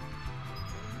gonna get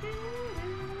 2,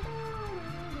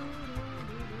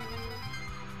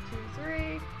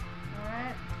 3.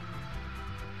 Alright.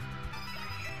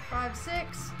 5,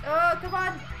 6. Oh, come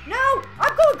on! No!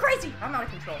 I'm going crazy! I'm out of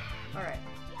control. Alright.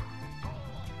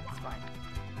 That's fine.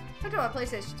 I do want to play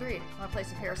PlayStation 3. I want to play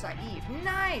some Parasite Eve.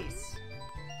 Nice!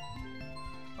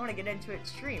 I want to get into it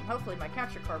stream. Hopefully my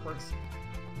capture card works.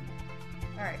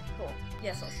 Alright, cool.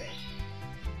 Yes, I'll save.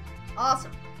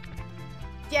 Awesome.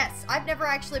 Yes, I've never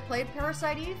actually played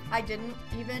Parasite Eve. I didn't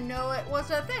even know it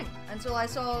was a thing until I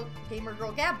saw Gamer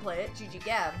Girl Gab play it, GG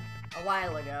Gab, a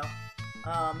while ago.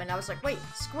 And I was like, wait,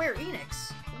 Square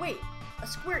Enix? Wait, a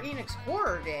Square Enix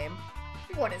horror game?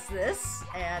 What is this?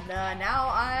 And now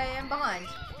I am behind.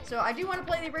 So I do want to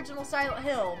play the original Silent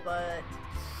Hill, but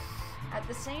at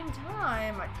the same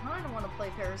time, I kind of want to play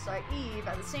Parasite Eve.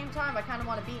 At the same time, I kind of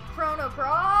want to beat Chrono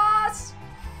Cross!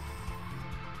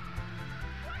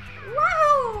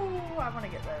 Whoa! I want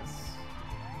to get this.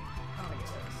 I want to get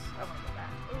this. I want to get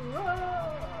that. Whoa!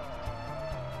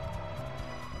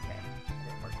 Okay, that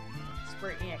didn't work.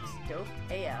 Square Enix, dope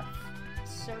AF.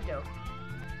 So dope.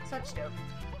 Such dope.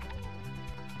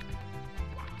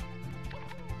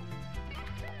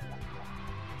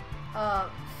 I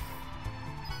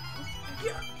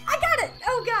got it!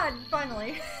 Oh god,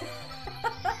 finally.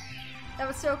 That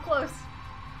was so close.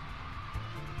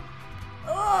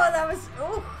 Oh, that was...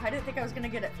 Oh, I didn't think I was gonna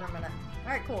get it for a minute.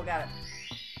 Alright, cool, got it.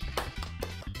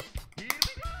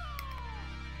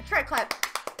 I try to clap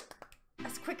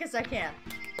as quick as I can.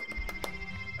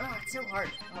 Oh, it's so hard.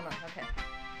 Hold on, okay.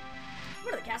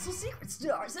 What are the castle secret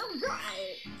stars?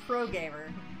 Alright! Pro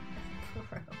gamer.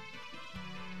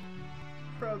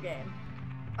 Pro game.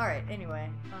 Alright, anyway.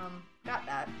 Got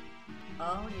that.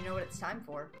 Oh, you know what it's time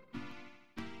for.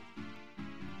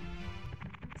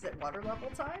 Is it water level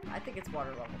time? I think it's water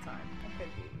level time. I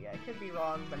could be. Yeah, I could be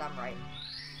wrong, but I'm right.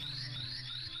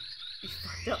 You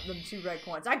fucked up them 2 red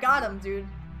coins. I got them, dude!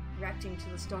 Reacting to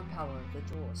the star power, the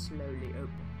door slowly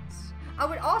opens. I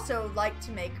would also like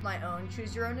to make my own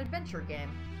choose your own adventure game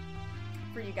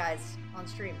for you guys on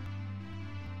stream.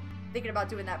 Thinking about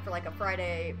doing that for like a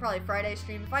Friday, probably Friday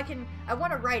stream. If I can, I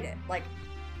want to write it. Like,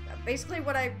 basically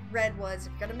what I read was,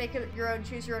 if you're gonna make it your own,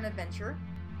 choose your own adventure,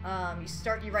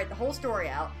 you write the whole story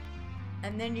out,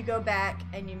 and then you go back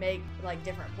and you make, like,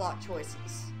 different plot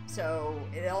choices. So,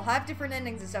 it'll have different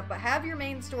endings and stuff, but have your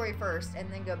main story first,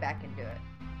 and then go back and do it.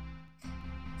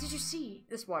 Did you see?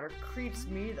 This water creeps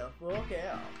me the fuck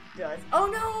out. Does. Oh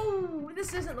no!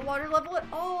 This isn't the water level at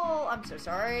all! I'm so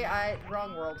sorry.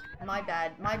 Wrong world. My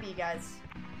bad. My B, guys.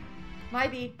 My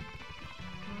B.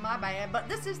 My bad. But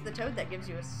this is the toad that gives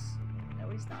you a... No,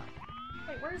 he's not.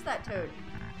 Wait, where's that toad?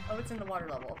 Oh, it's in the water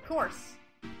level. Of course.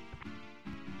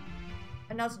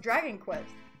 And now it's Dragon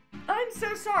Quest. I'm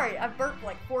so sorry. I've burped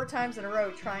like 4 times in a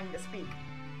row trying to speak.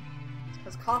 It's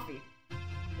because coffee.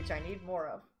 Which I need more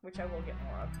of. Which I will get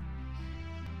more of.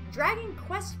 Dragon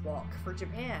Quest Walk for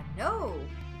Japan. No!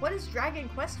 What is Dragon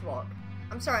Quest Walk?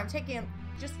 I'm sorry, I'm taking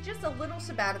just a little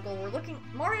sabbatical. We're looking...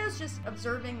 Mario's just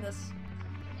observing this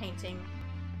painting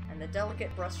and the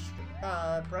delicate brush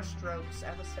strokes. I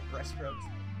almost said brush strokes.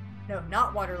 No,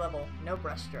 not water level. No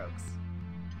brush strokes.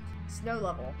 Snow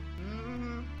level.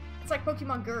 Mm-hmm. It's like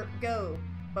Pokemon Go,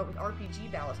 but with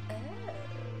RPG battles. Oh.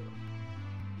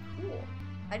 Cool.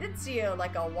 I did see a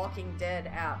Walking Dead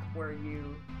app where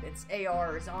it's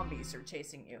AR zombies are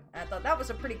chasing you. And I thought that was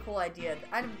a pretty cool idea.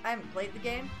 I haven't played the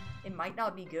game. It might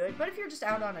not be good, but if you're just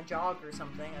out on a jog or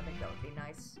something, I think that would be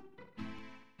nice.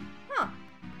 Huh.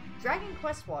 Dragon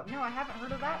Quest Walk. No, I haven't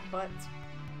heard of that, but...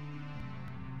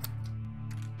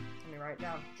 Let me write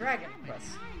down. Dragon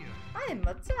Quest. I'm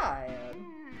tired.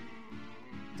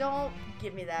 Don't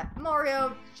give me that.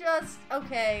 Mario, just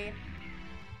okay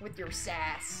with your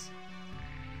sass.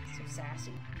 So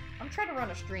sassy. I'm trying to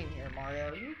run a stream here,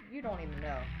 Mario. You don't even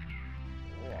know.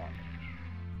 Whoa.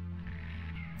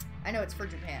 I know it's for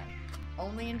Japan.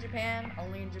 Only in Japan,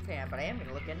 but I am going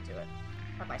to look into it.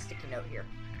 I have my sticky note here.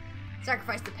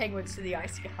 Sacrifice the penguins to the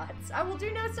ice gods. I will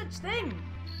do no such thing!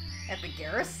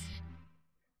 Epigarus.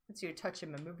 Let's you touch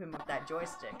him and move him with that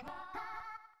joystick.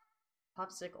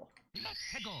 Popsicle.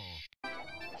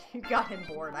 You got him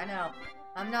bored, I know.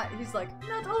 He's like,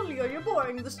 not only are you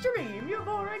boring the stream, you're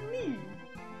boring me.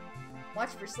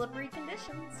 Watch for slippery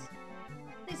conditions.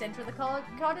 Please enter the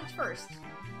cottage first.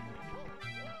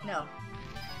 No.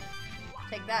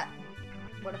 Take that.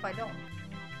 What if I don't?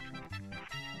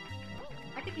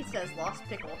 I think he says lost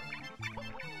pickle.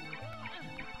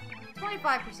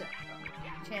 25%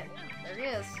 chance. There he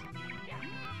is.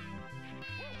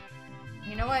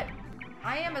 You know what?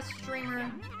 I am a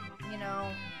streamer, you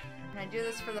know, and I do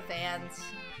this for the fans.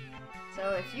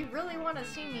 So if you really want to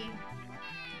see me...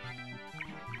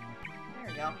 There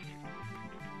we go.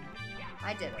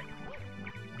 I did it.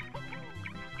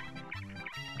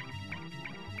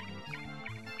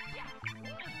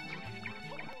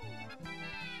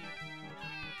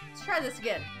 Let's try this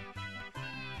again.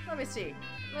 Let me see.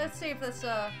 Let's see if this,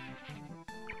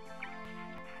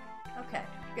 Okay,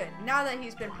 good. Now that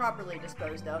he's been properly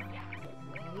disposed of.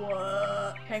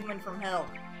 What? Penguin from hell.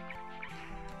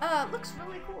 Looks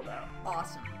really cool though.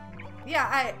 Awesome. Yeah,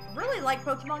 I really like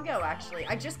Pokemon Go actually.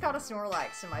 I just got a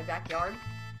Snorlax in my backyard.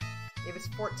 It was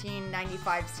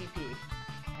 1495 CP.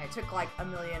 And it took like a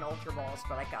million Ultra Balls,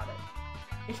 but I got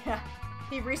it. Yeah,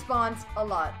 he respawns a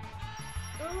lot.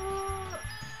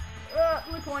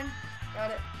 Blue coin.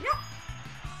 Got it. Yep.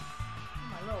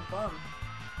 My little bum.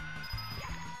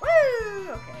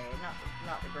 Woo! Okay,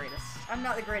 not the greatest. I'm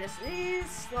not the greatest. These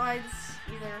slides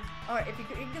either. Alright, if you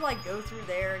could like go through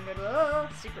there and go to a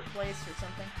secret place or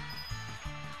something.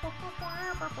 I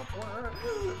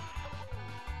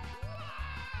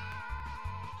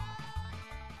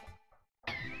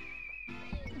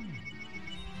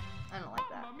don't like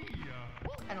that.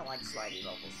 I don't like slidey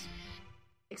levels.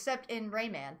 Except in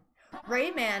Rayman.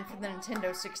 Rayman for the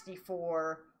Nintendo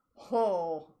 64.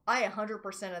 Oh, I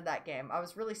 100% of that game. I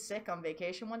was really sick on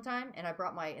vacation one time, and I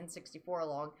brought my N64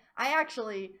 along. I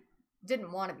actually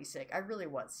didn't want to be sick. I really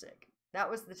was sick. That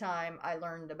was the time I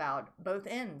learned about both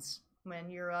ends. When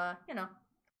you're, you know,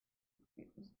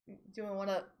 doing one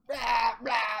of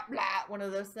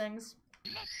those things.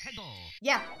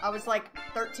 Yeah, I was like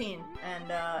 13,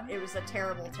 and it was a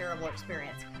terrible, terrible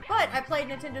experience. But I played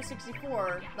Nintendo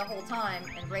 64 the whole time,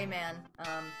 and Rayman,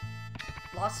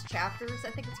 Lost Chapters, I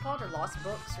think it's called, or Lost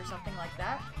Books, or something like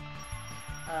that.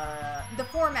 The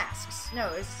Four Masks. No,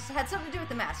 it had something to do with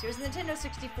the mask. It was Nintendo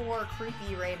 64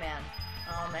 creepy Rayman.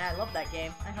 And I love that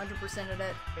game. I 100%ed it.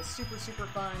 It was super, super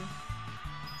fun.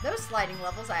 Those sliding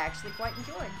levels I actually quite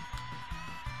enjoyed.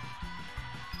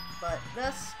 But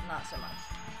this, not so much.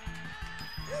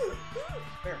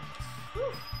 Very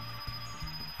nice.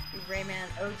 Rayman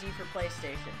OG for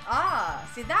PlayStation. Ah!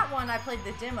 See, that one I played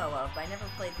the demo of, but I never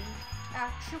played the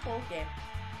actual game.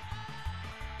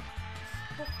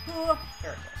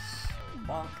 There it goes.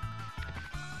 Bonk.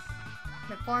 I've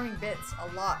been farming bits a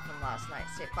lot from last night.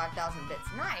 Say 5,000 bits.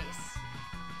 Nice!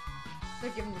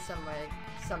 They're giving to somebody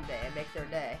someday and make their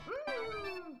day.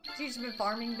 So you've just been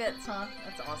farming bits, huh?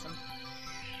 That's awesome.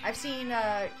 I've seen,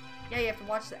 yeah, you have to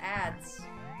watch the ads.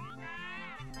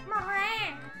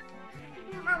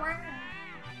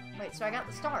 Wait, so I got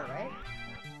the star, right?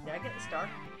 Did I get the star?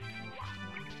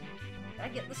 Did I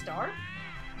get the star?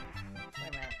 Wait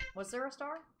a minute. Was there a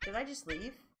star? Did I just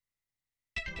leave?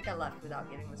 I think I left without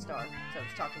getting the star. So I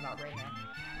was talking about Rayman.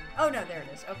 Oh no, there it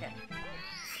is. Okay.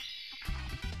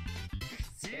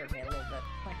 Scared me a little bit.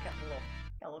 I got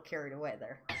a little carried away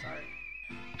there. Sorry.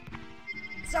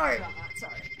 Sorry about that.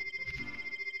 Sorry.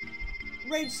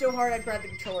 Raged so hard I grabbed the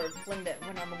controller and flinged it,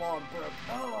 went on the wall and broke.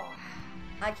 Oh.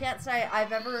 I can't say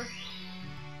I've ever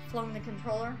flung the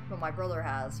controller, but my brother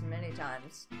has many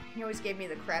times. He always gave me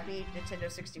the crappy Nintendo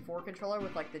 64 controller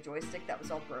with like the joystick that was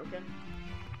all broken.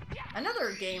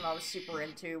 Another game I was super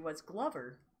into was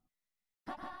Glover.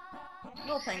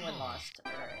 Little Penguin lost.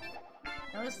 Alright.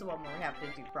 Now this is the one where we have to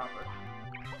do proper.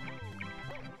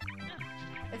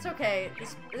 It's okay.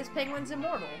 This penguin's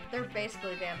immortal. They're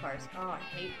basically vampires. Oh, I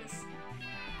hate this.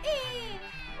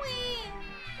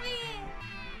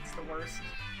 It's the worst.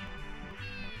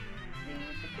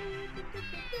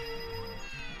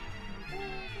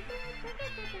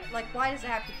 Like, why does it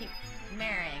have to keep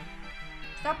marrying?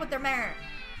 Stop with their marrying.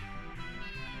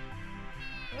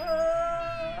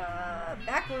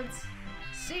 Backwards.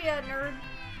 See ya, nerd.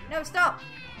 No, stop.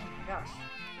 Oh my gosh.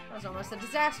 That was almost a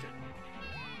disaster.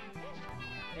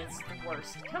 It's the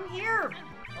worst. Come here!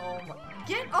 Oh my...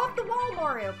 Get off the wall,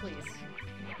 Mario, please!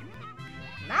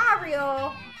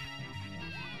 Mario!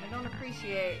 I don't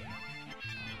appreciate...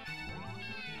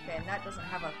 Okay, and that doesn't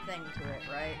have a thing to it,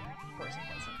 right? Of course it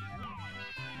doesn't.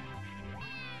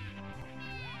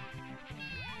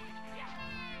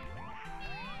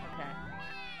 Okay.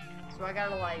 So I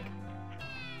gotta, like...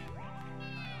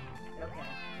 Okay.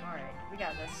 Alright. We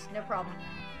got this. No problem.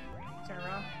 Turn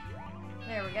around.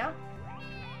 There we go.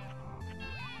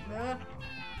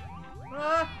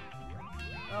 Oh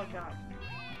god.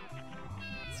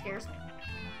 It scares me.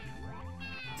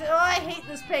 Oh, I hate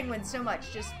this penguin so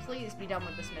much. Just please be done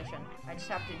with this mission. I just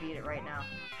have to beat it right now.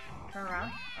 Turn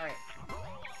around. Alright.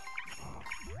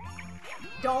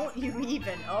 Don't you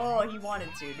even. Oh, he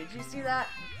wanted to. Did you see that?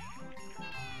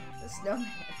 The snowman's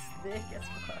thick as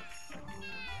fuck.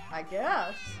 I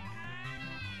guess.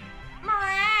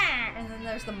 And then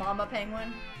there's the mama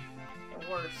penguin. The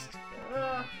worst.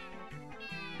 Ugh.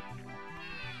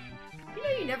 You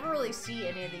know, you never really see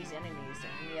any of these enemies in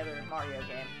any other Mario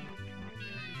game.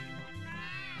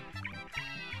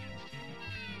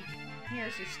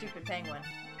 Here's your stupid penguin.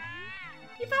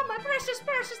 You found my precious,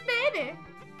 precious baby!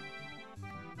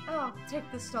 Oh, take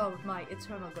the star with my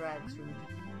eternal gratitude.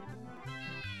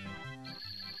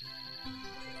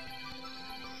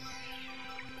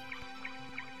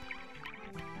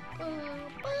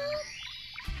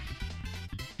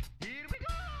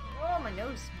 Oh, my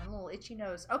nose. My little itchy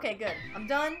nose. Okay, good. I'm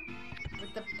done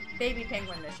with the baby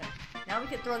penguin mission. Now we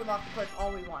can throw them off the cliff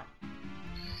all we want.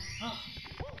 Oh.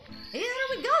 Here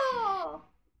we go!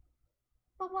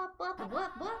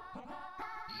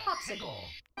 Popsicle.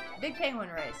 Big penguin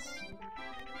race.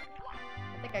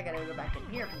 I think I gotta go back in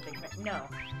here for big penguin. No.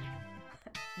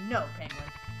 No,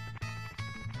 penguin.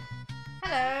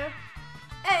 Hello.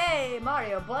 Hey,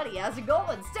 Mario, buddy, how's it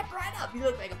going? Step right up. You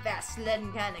look like a fast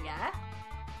sledding kind of guy.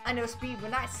 I know speed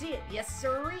when I see it. Yes,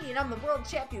 sirree, and I'm the world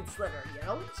champion sledder, you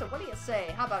know? So what do you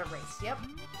say? How about a race? Yep.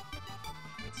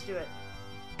 Let's do it.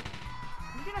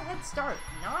 You get a head start.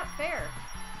 Not fair.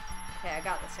 Okay, I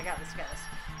got this, guys.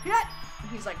 Yeah!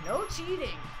 He's like, no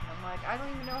cheating. I'm like, I don't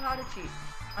even know how to cheat.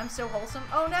 I'm so wholesome.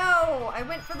 Oh no! I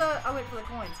went for the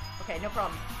coins. Okay, no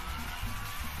problem.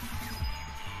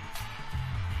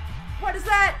 What is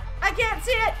that? I can't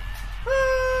see it!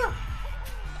 Woo!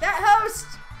 That host!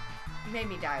 You made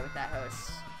me die with that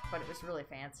host. But it was really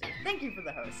fancy. Thank you for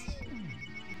the host.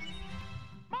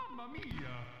 Mamma mia!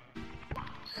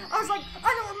 I was like,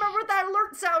 I don't remember what that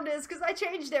alert sound is because I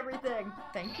changed everything.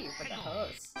 Thank you for the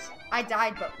host. I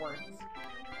died but worth.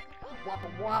 Wop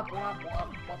wop wop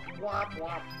wop wop wop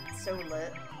wop. So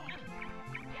lit.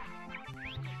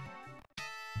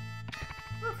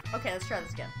 Oof. Okay, let's try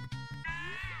this again.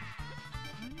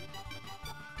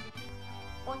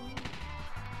 Boing.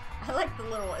 I like the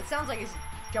little, it sounds like he's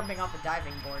jumping off a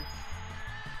diving board.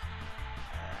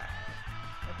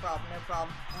 No problem, no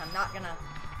problem. I'm not gonna...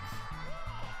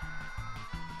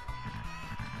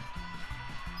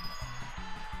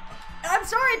 I'm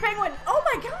sorry, penguin! Oh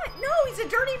my god, no, he's a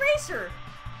dirty racer!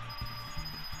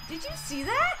 Did you see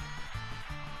that?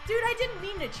 Dude, I didn't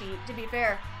mean to cheat, to be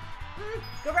fair.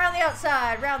 Go round the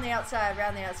outside, round the outside,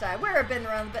 round the outside. Where have been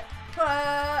around the...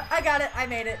 I got it. I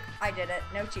made it. I did it.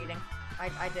 No cheating.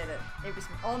 I did it. It was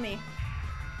all me.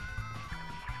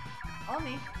 All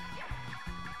me.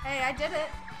 Hey, I did it.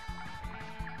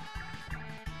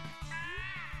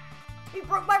 You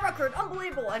broke my record.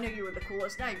 Unbelievable. I knew you were the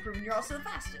coolest. Now you've proven you're also the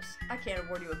fastest. I can't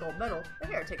award you a gold medal, but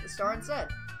here, take the star instead.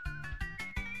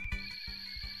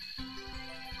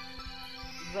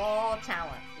 Raw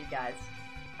talent, you guys.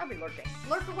 I'll be lurking.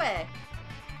 Lurk away.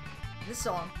 This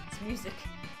song, it's music.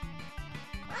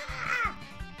 Ah!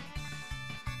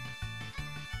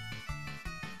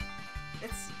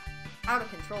 It's out of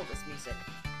control, this music.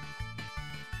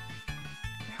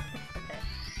 Okay,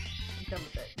 I'm done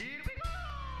with it.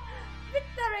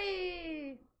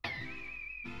 Victory!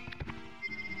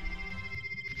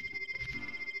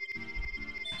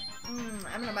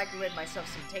 I'm gonna microwave myself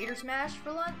some tater smash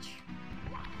for lunch.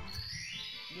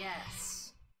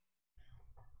 Yes.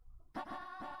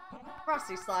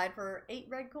 Frosty slide for 8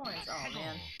 red coins. Oh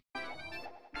man.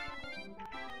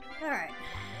 Alright.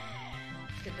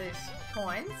 Let's get these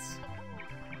coins.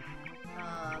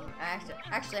 I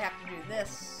actually have to do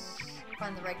this.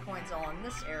 Find the red coins all in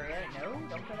this area. No,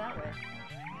 don't go that way.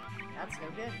 That's no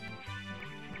good.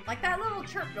 Like, that little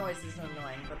chirp noise is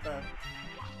annoying, but the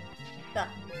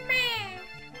meh,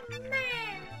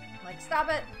 meh. Like, stop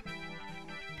it.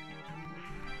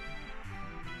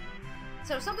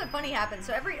 So something funny happened.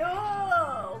 So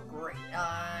oh, great.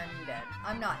 I'm dead.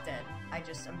 I'm not dead. I'm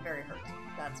very hurt.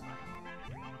 That's fine.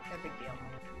 No big deal.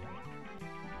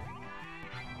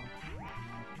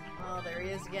 Oh, there he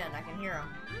is again. I can hear him.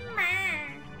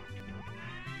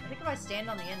 I think if I stand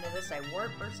on the end of this, I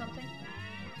warp or something.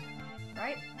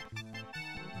 Right?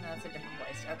 No, it's a different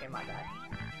place. Okay, my bad.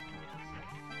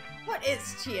 What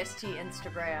is TST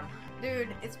Instagram? Dude,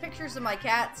 it's pictures of my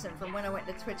cats and from when I went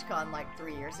to TwitchCon like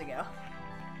 3 years ago.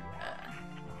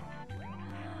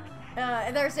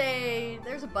 And there's a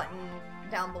button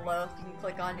down below you can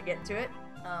click on to get to it.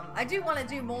 I do want to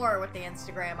do more with the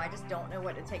Instagram. I just don't know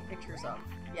what to take pictures of.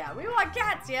 Yeah, we want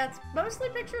cats. Yeah, it's mostly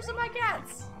pictures of my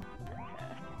cats.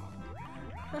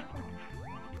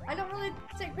 I don't really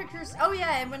take pictures. Oh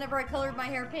yeah, and whenever I colored my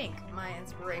hair pink, my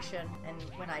inspiration, and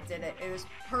when I did it, it was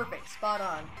perfect, spot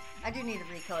on. I do need to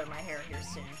recolor my hair here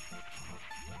soon.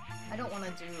 I don't want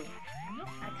to do.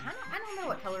 I don't know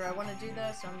what color I want to do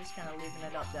though, so I'm just kind of leaving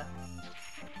it up to.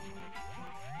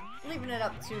 Leaving it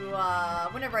up to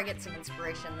whenever I get some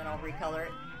inspiration, then I'll recolor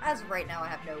it. As of right now, I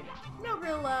have no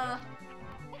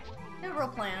real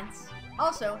plans.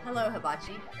 Also, hello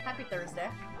Hibachi, happy Thursday.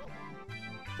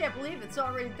 Can't believe it's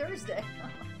already Thursday.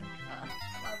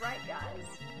 Alright guys.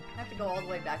 I have to go all the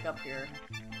way back up here.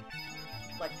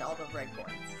 Collect all the red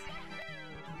coins.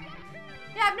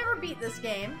 Yeah, I've never beat this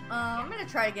game. I'm gonna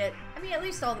try to get, at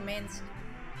least all the mains.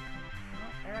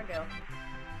 Oh, there I go.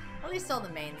 At least all the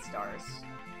main stars.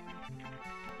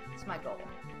 It's my goal.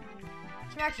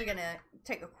 So I'm actually gonna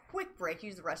take a quick break,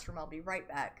 use the restroom, I'll be right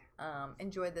back.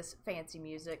 Enjoy this fancy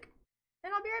music.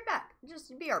 And I'll be right back.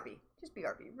 Just BRB. Just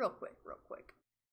BRB. Real quick, real quick.